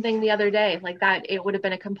same thing the other day, like that it would have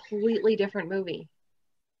been a completely different movie.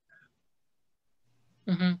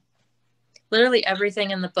 Mm-hmm. Literally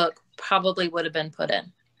everything in the book probably would have been put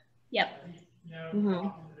in. Yep. Mm-hmm.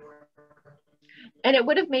 And it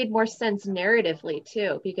would have made more sense narratively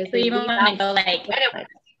too, because so you want to go like,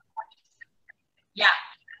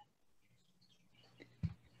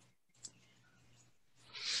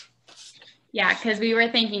 because we were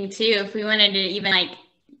thinking too, if we wanted to even like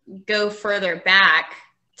go further back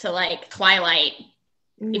to like Twilight,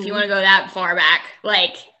 if you want to go that far back,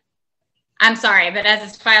 like, I'm sorry, but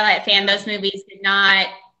as a Twilight fan, those movies did not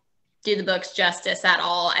do the books justice at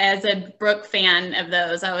all. As a Brooke fan of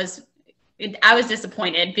those, I was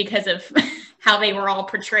disappointed because of how they were all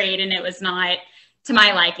portrayed, and it was not to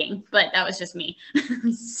my liking, but that was just me.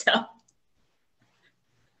 So,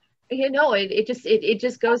 you know, it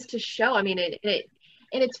just goes to show. I mean, and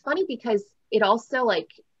it's funny because it also I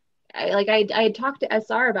had talked to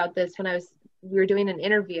SR about this when we were doing an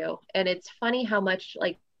interview, and it's funny how much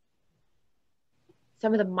like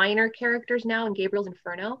some of the minor characters now in Gabriel's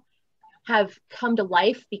Inferno have come to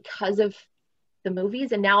life because of the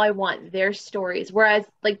movies, and now I want their stories, whereas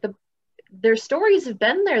like their stories have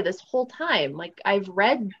been there this whole time. Like, I've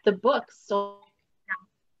read the books so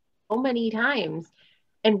many times,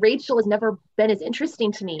 and Rachel has never been as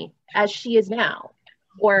interesting to me as she is now.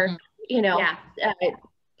 Or you know,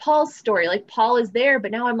 Paul's story, like Paul is there, but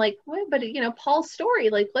now I'm like, well, but you know, Paul's story,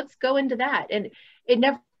 like, let's go into that. And it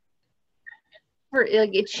never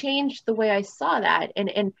like it changed the way I saw that.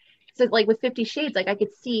 And so like with 50 Shades, like I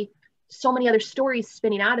could see so many other stories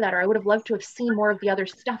spinning out of that, or I would have loved to have seen more of the other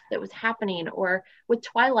stuff that was happening. Or with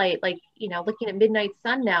Twilight, like, you know, looking at Midnight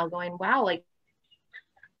Sun now going, wow, like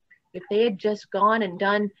if they had just gone and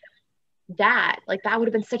done that, like that would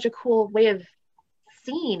have been such a cool way of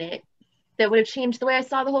seeing it that would have changed the way I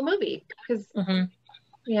saw the whole movie. Because,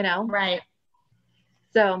 you know, right.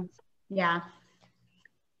 So, yeah.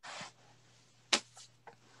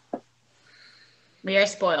 We are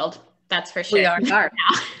spoiled. That's for sure. We are.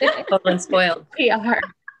 Totally spoiled. We are.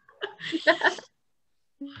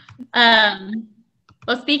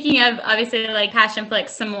 Well, speaking of obviously like passion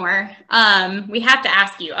flicks some more, we have to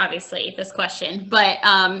ask you obviously this question, but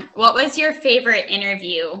what was your favorite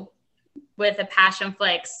interview with a passion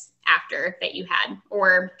flicks actor that you had,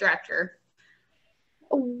 or director?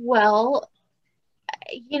 Well,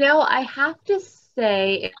 you know, I have to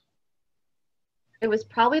say it was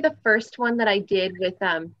probably the first one that I did with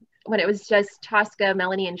when it was just Tosca,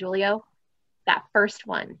 Melanie, and Julio, that first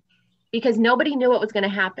one, because nobody knew what was going to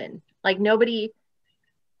happen. Like nobody,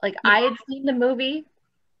 like I had seen the movie,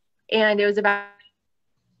 and it was about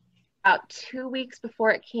 2 weeks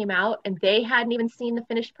before it came out, and they hadn't even seen the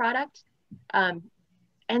finished product. And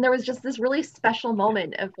there was just this really special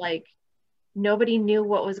moment of like, nobody knew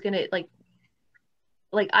what was going to,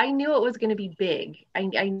 like I knew it was going to be big. I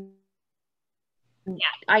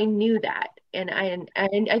knew that. And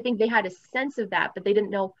I think they had a sense of that, but they didn't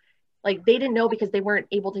know, like they didn't know because they weren't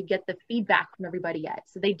able to get the feedback from everybody yet.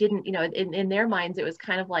 So they didn't, you know, in their minds, it was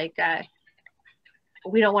kind of like,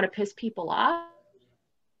 we don't want to piss people off.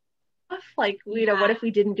 Like, you know, what if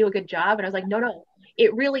we didn't do a good job? And I was like, no,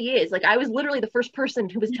 it really is. Like, I was literally the first person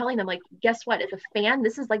who was telling them, like, guess what? As a fan,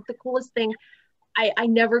 this is like the coolest thing. I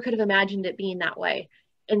never could have imagined it being that way.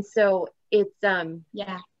 And so it's, So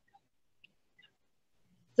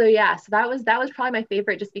that was probably my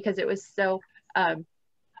favorite, just because it was so,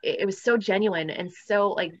 it was so genuine, and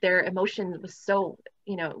so like their emotion was so,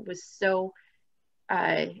 you know, it was so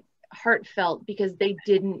heartfelt, because they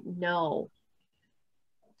didn't know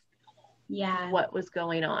what was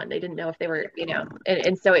going on. They didn't know if they were, you know,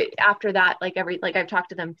 and so after that, like I've talked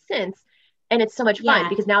to them since, and it's so much fun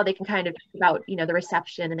because now they can kind of talk about, you know, the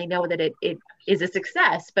reception, and they know that it is a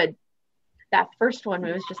success. But that first one,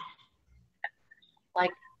 it was just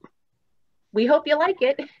like, we hope you like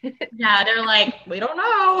it. Yeah, they're like, we don't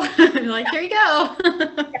know. Like, here you go.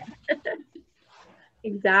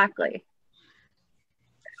 Exactly.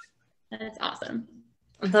 That's awesome.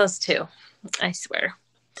 Those two, I swear.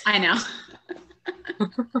 I know.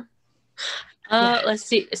 Let's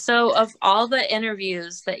see. So of all the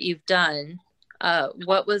interviews that you've done,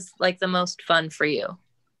 what was like the most fun for you?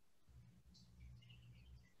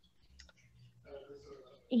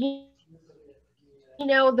 You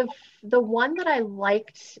know, the one that I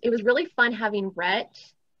liked, it was really fun having Rhett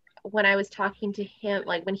when I was talking to him,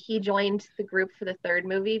 like when he joined the group for the third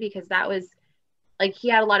movie, because that was like, he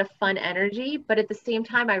had a lot of fun energy, but at the same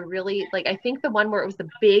time, I really like, I think the one where it was the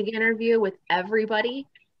big interview with everybody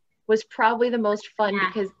was probably the most fun,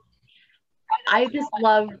 because I just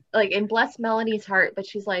love, like, and bless Melanie's heart, but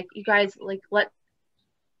she's like, you guys, like, let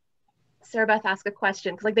Sara Beth ask a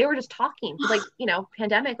question, because like they were just talking, like, you know,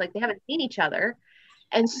 pandemic, like they haven't seen each other,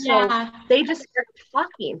 and so they just started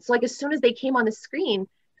talking. So like as soon as they came on the screen,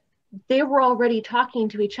 they were already talking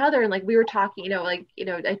to each other, and like we were talking, you know, like, you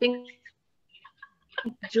know, I think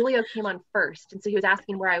Julio came on first, and so he was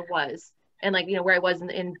asking where I was, and like, you know, where I was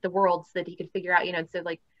in the world, so that he could figure out, you know, and so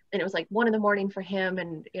like, and it was like 1 a.m. for him,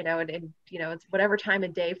 and you know, and you know, it's whatever time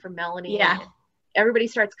of day for Melanie. And everybody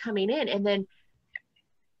starts coming in, and then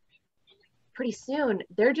pretty soon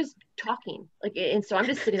they're just talking, like, and so I'm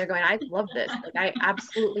just sitting there going, I love this. Like, I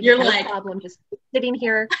absolutely have no problem just sitting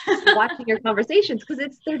here watching your conversations,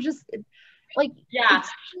 because they're just like,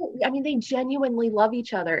 I mean, they genuinely love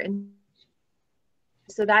each other, and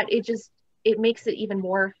so that it makes it even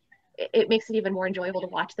more enjoyable to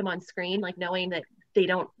watch them on screen, like knowing that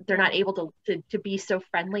they're not able to be so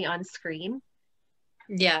friendly on screen,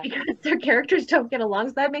 because their characters don't get along.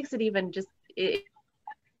 So that makes it even just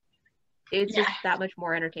it's just that much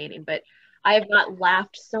more entertaining. But I have not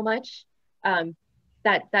laughed so much.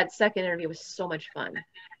 That second interview was so much fun.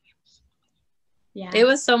 It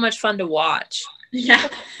was so much fun to watch.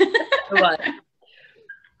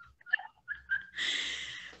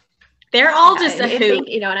 They're all just a hoot,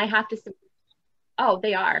 you know, and I have to say, oh,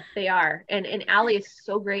 they are, and Allie is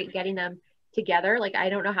so great getting them together. Like, I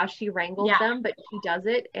don't know how she wrangles them, but she does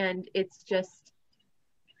it, and it's just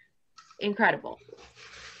incredible.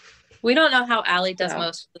 We don't know how Allie does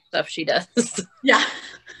most of the stuff she does.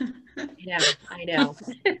 Yeah, I know.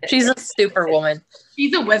 She's a super woman.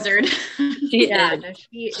 She's a wizard. She Yeah, is. no,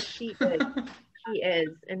 she is. She is.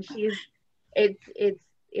 And it's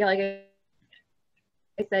yeah, like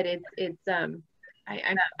I said,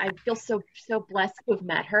 I feel so blessed to have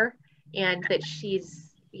met her, and that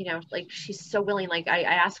she's, you know, like she's so willing. Like I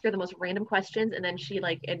ask her the most random questions, and then she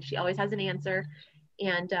always has an answer.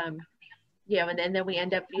 And you know, and then we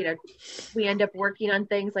end up working on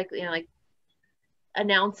things like, you know, like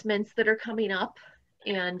announcements that are coming up,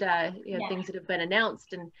 and you know, things that have been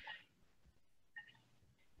announced, and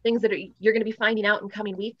things that you're going to be finding out in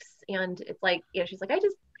coming weeks. And it's like, you know, she's like,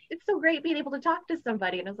 it's so great being able to talk to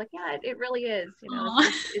somebody. And I was like, yeah, it really is, you know.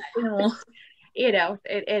 It's you know,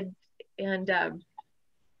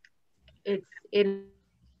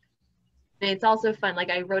 it's also fun. Like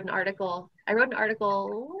I wrote an article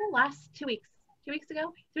last 2 weeks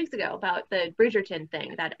ago about the Bridgerton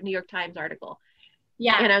thing, that New York Times article.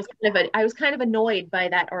 Yeah. And I was kind of annoyed by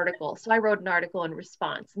that article. So I wrote an article in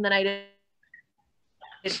response. And then I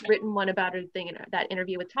had written one about a thing in that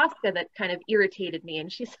interview with Tosca that kind of irritated me.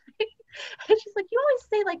 And she's like, you always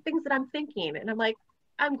say like things that I'm thinking. And I'm like,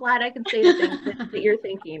 I'm glad I can say the things that you're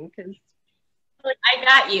thinking, because I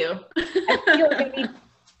got you. I feel like I need to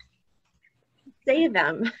say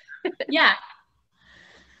them. Yeah.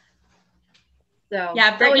 So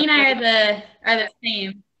yeah, Brittany and I are the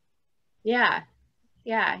same. Yeah.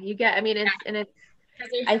 You get. I mean, I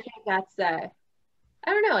think that's. I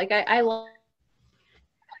don't know. Like I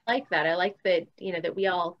like that. I like that, you know, that we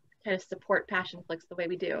all kind of support Passionflix the way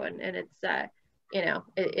we do, and it's you know,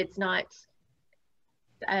 it's not.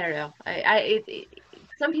 I don't know.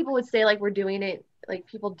 Some people would say like we're doing it, like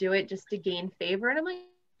people do it just to gain favor, and I'm like,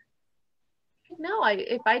 no,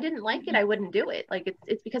 if I didn't like it, I wouldn't do it. Like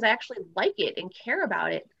it's because I actually like it and care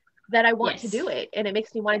about it that I want to do it, and it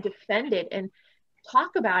makes me want to defend it and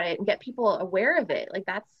talk about it and get people aware of it. Like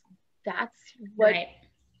that's what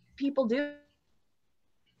people do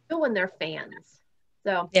when they're fans.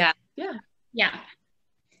 So yeah.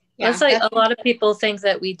 It's like a lot of people think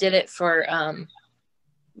that we did it for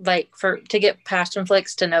to get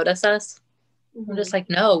Passionflix to notice us. I'm just like,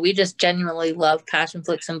 no, we just genuinely love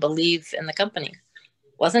Passionflix and believe in the company.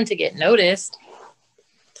 Wasn't to get noticed.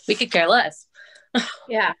 We could care less.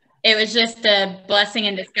 Yeah. It was just a blessing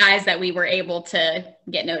in disguise that we were able to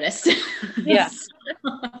get noticed. Yeah.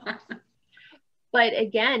 But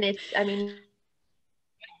again, I mean,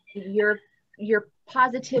 your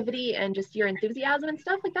positivity and just your enthusiasm and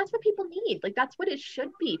stuff, like that's what people need. Like that's what it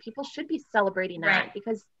should be. People should be celebrating that,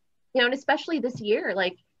 because, you know, and especially this year,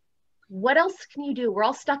 like what else can you do? We're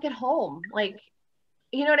all stuck at home. Like,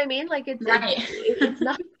 you know what I mean? Like it's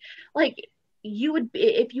not like you would,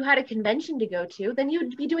 if you had a convention to go to, then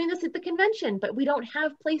you'd be doing this at the convention, but we don't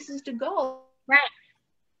have places to go. Right.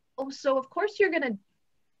 So of course you're going to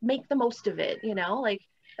make the most of it, you know, like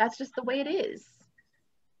that's just the way it is.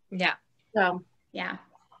 Yeah. So, yeah,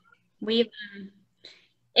 we've,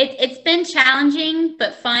 it's been challenging,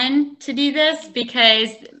 but fun to do this, because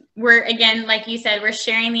we're, again, like you said, we're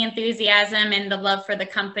sharing the enthusiasm and the love for the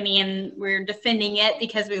company, and we're defending it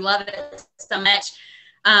because we love it so much.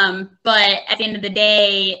 But at the end of the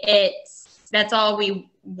day, that's all we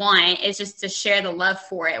want, is just to share the love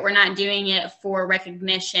for it. We're not doing it for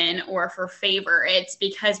recognition or for favor. It's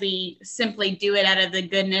because we simply do it out of the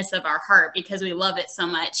goodness of our heart, because we love it so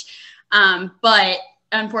much. But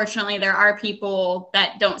unfortunately, there are people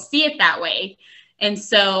that don't see it that way. And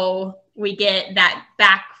so we get that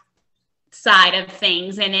back side of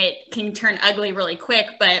things, and it can turn ugly really quick.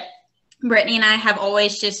 But Brittany and I have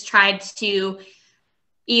always just tried to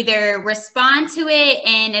either respond to it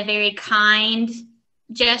in a very kind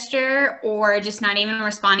gesture, or just not even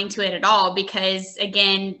responding to it at all, because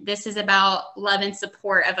again, this is about love and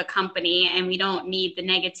support of a company, and we don't need the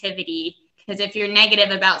negativity, because if you're negative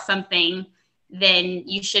about something, then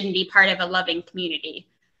you shouldn't be part of a loving community.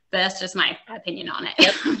 But that's just my opinion on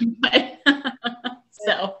it.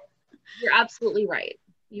 So you're absolutely right.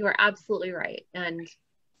 You are absolutely right. And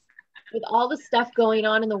with all the stuff going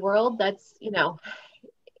on in the world, that's, you know,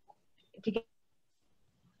 to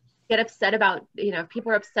get upset about, you know, if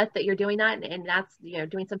people are upset that you're doing that, and that's, you know,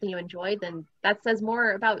 doing something you enjoy, then that says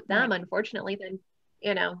more about them, unfortunately, than,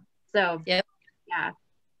 you know. So yeah,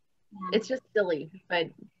 it's just silly, but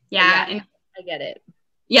and I get it.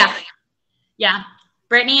 Yeah.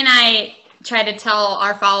 Brittany and I try to tell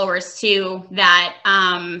our followers too that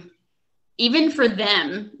even for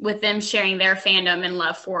them, with them sharing their fandom and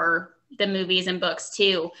love for the movies and books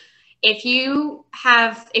too, if you're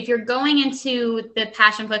going into the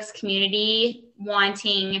Passionflix community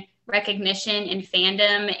wanting recognition and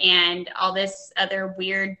fandom and all this other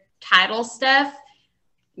weird title stuff,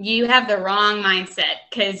 you have the wrong mindset,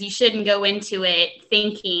 because you shouldn't go into it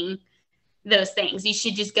thinking those things. You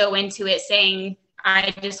should just go into it saying,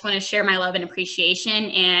 I just want to share my love and appreciation.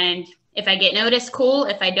 And if I get noticed, cool.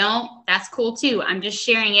 If I don't, that's cool too. I'm just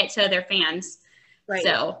sharing it to other fans. Right.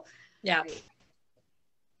 So, yeah.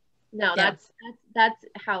 No, Yeah. that's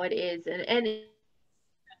how it is. And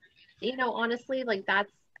you know, honestly, like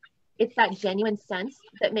it's that genuine sense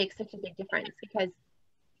that makes such a big difference, because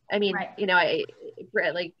I mean, right. you know,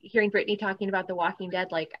 like hearing Brittany talking about The Walking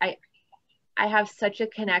Dead, like I have such a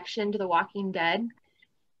connection to The Walking Dead,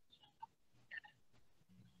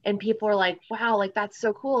 and people are like, wow, like that's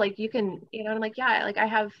so cool. Like you can, you know, and I'm like, yeah, like I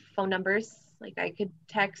have phone numbers, like I could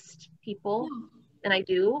text people, and I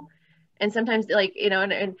do. And sometimes, like, you know,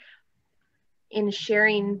 and in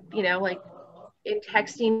sharing, you know, like in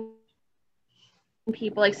texting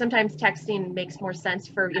people, like sometimes texting makes more sense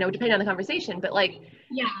for, you know, depending on the conversation, but like,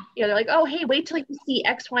 Yeah. you know, they're like, oh, hey, wait till you see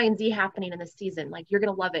X, Y, and Z happening in this season. Like, you're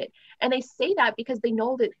going to love it. And they say that because they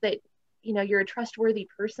know that, you know, you're a trustworthy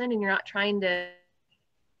person, and you're not trying to,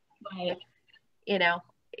 Right. you know,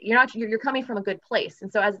 you're coming from a good place.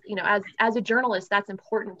 And so as, you know, as a journalist, that's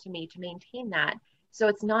important to me to maintain that. So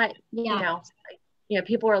it's not, Yeah. you know,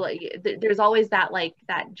 people are like, there's always that, like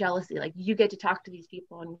that jealousy, like you get to talk to these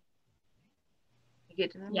people and you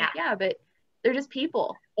get to them. Yeah. Like, yeah, but they're just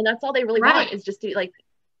people. And that's all they really Right. want, is just to, like,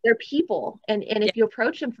 they're people. And if you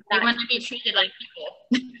approach them from They that, want to be treated like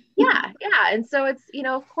people. yeah. And so it's, you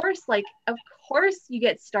know, of course you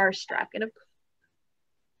get starstruck, and of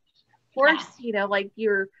course, you know, like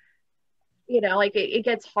you're, you know, like it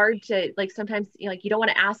gets hard to, like, sometimes, you know, like you don't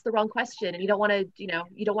want to ask the wrong question, and you don't want to, you know,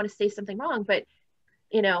 you don't want to say something wrong, but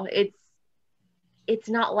you know, it's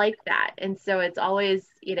not like that. And so it's always,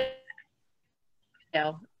 you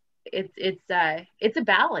know, it's a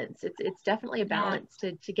balance. It's definitely a balance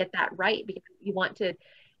to get that right, because you want to,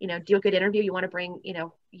 you know, do a good interview. You want to bring, you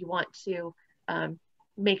know, you want to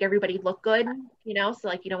make everybody look good, you know, so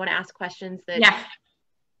like you don't want to ask questions that,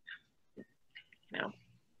 you know,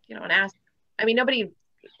 you don't want to ask. I mean,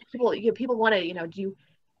 people want to, you know, do you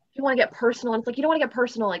want to get personal? And it's like, you don't want to get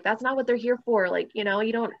personal. Like, that's not what they're here for. Like, you know,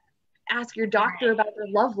 you don't ask your doctor about their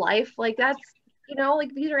love life. Like, that's, you know,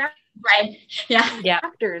 like these are Right. Yeah.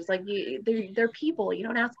 actors. Like, they're people. You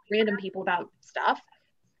don't ask random people about stuff.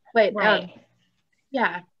 But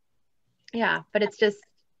yeah. But it's just,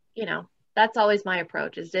 you know, that's always my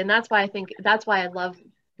approach. And that's why I love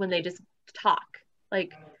when they just talk.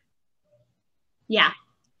 Like, yeah,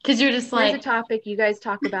 because you're just like, here's a topic, you guys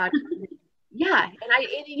talk about it. Yeah.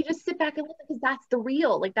 And you just sit back and listen, because that's the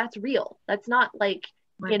real, like, that's real. That's not like,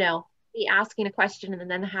 you know, me asking a question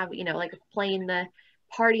and then have, you know, like playing the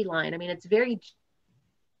party line. I mean, it's very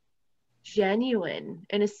genuine,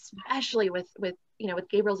 and especially with, you know, with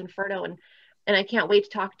Gabriel's Inferno, and I can't wait to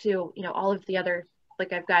talk to, you know, all of the other,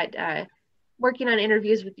 like I've got working on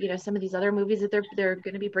interviews with, you know, some of these other movies that they're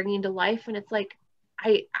going to be bringing to life. And it's like,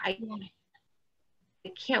 I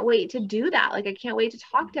can't wait to do that. Like, I can't wait to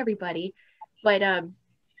talk to everybody. But,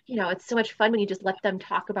 you know, it's so much fun when you just let them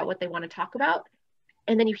talk about what they want to talk about.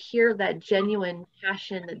 And then you hear that genuine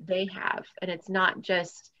passion that they have. And it's not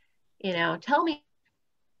just, you know, tell me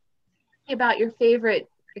about your favorite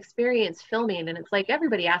experience filming. And it's like,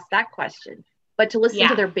 everybody asks that question. But to listen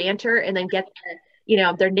to their banter and then get, you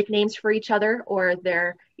know, their nicknames for each other, or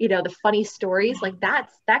their, you know, the funny stories, like that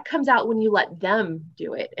comes out when you let them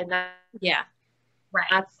do it. And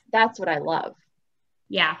that's what I love.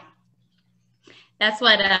 Yeah. That's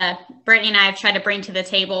what Brittany and I have tried to bring to the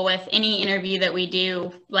table with any interview that we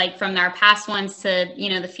do, like from our past ones to, you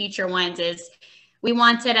know, the future ones, is we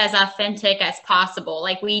want it as authentic as possible.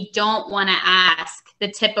 Like, we don't want to ask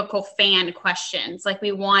the typical fan questions. Like,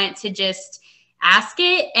 we want to just ask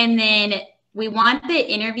it, and then we want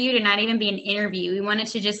the interview to not even be an interview. We want it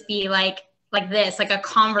to just be like this, like a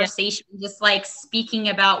conversation, just like speaking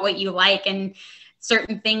about what you like and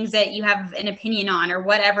certain things that you have an opinion on, or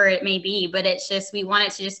whatever it may be. But it's just, we want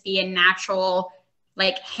it to just be a natural,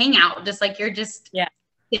 like, hangout, just like you're just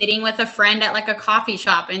sitting with a friend at like a coffee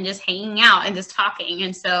shop and just hanging out and just talking.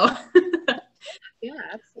 And so yeah,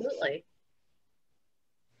 absolutely.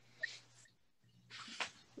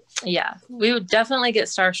 Yeah, we would definitely get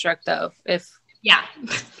starstruck though if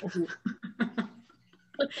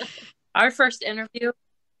our first interview,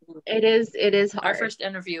 it is hard. Our first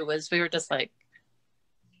interview was, we were just like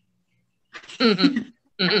it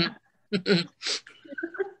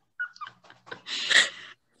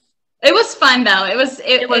was fun though. It was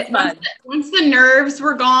fun. Once the nerves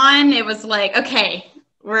were gone, it was like, okay,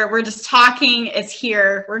 we're just talking. It's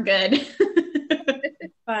here. We're good.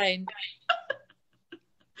 Fine.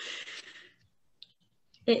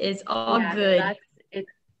 It is all Yeah, no, good.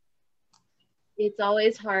 it's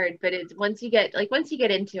always hard, but it's once you get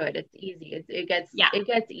into it, it's easy. It gets Yeah.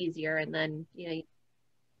 easier, and then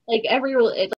like every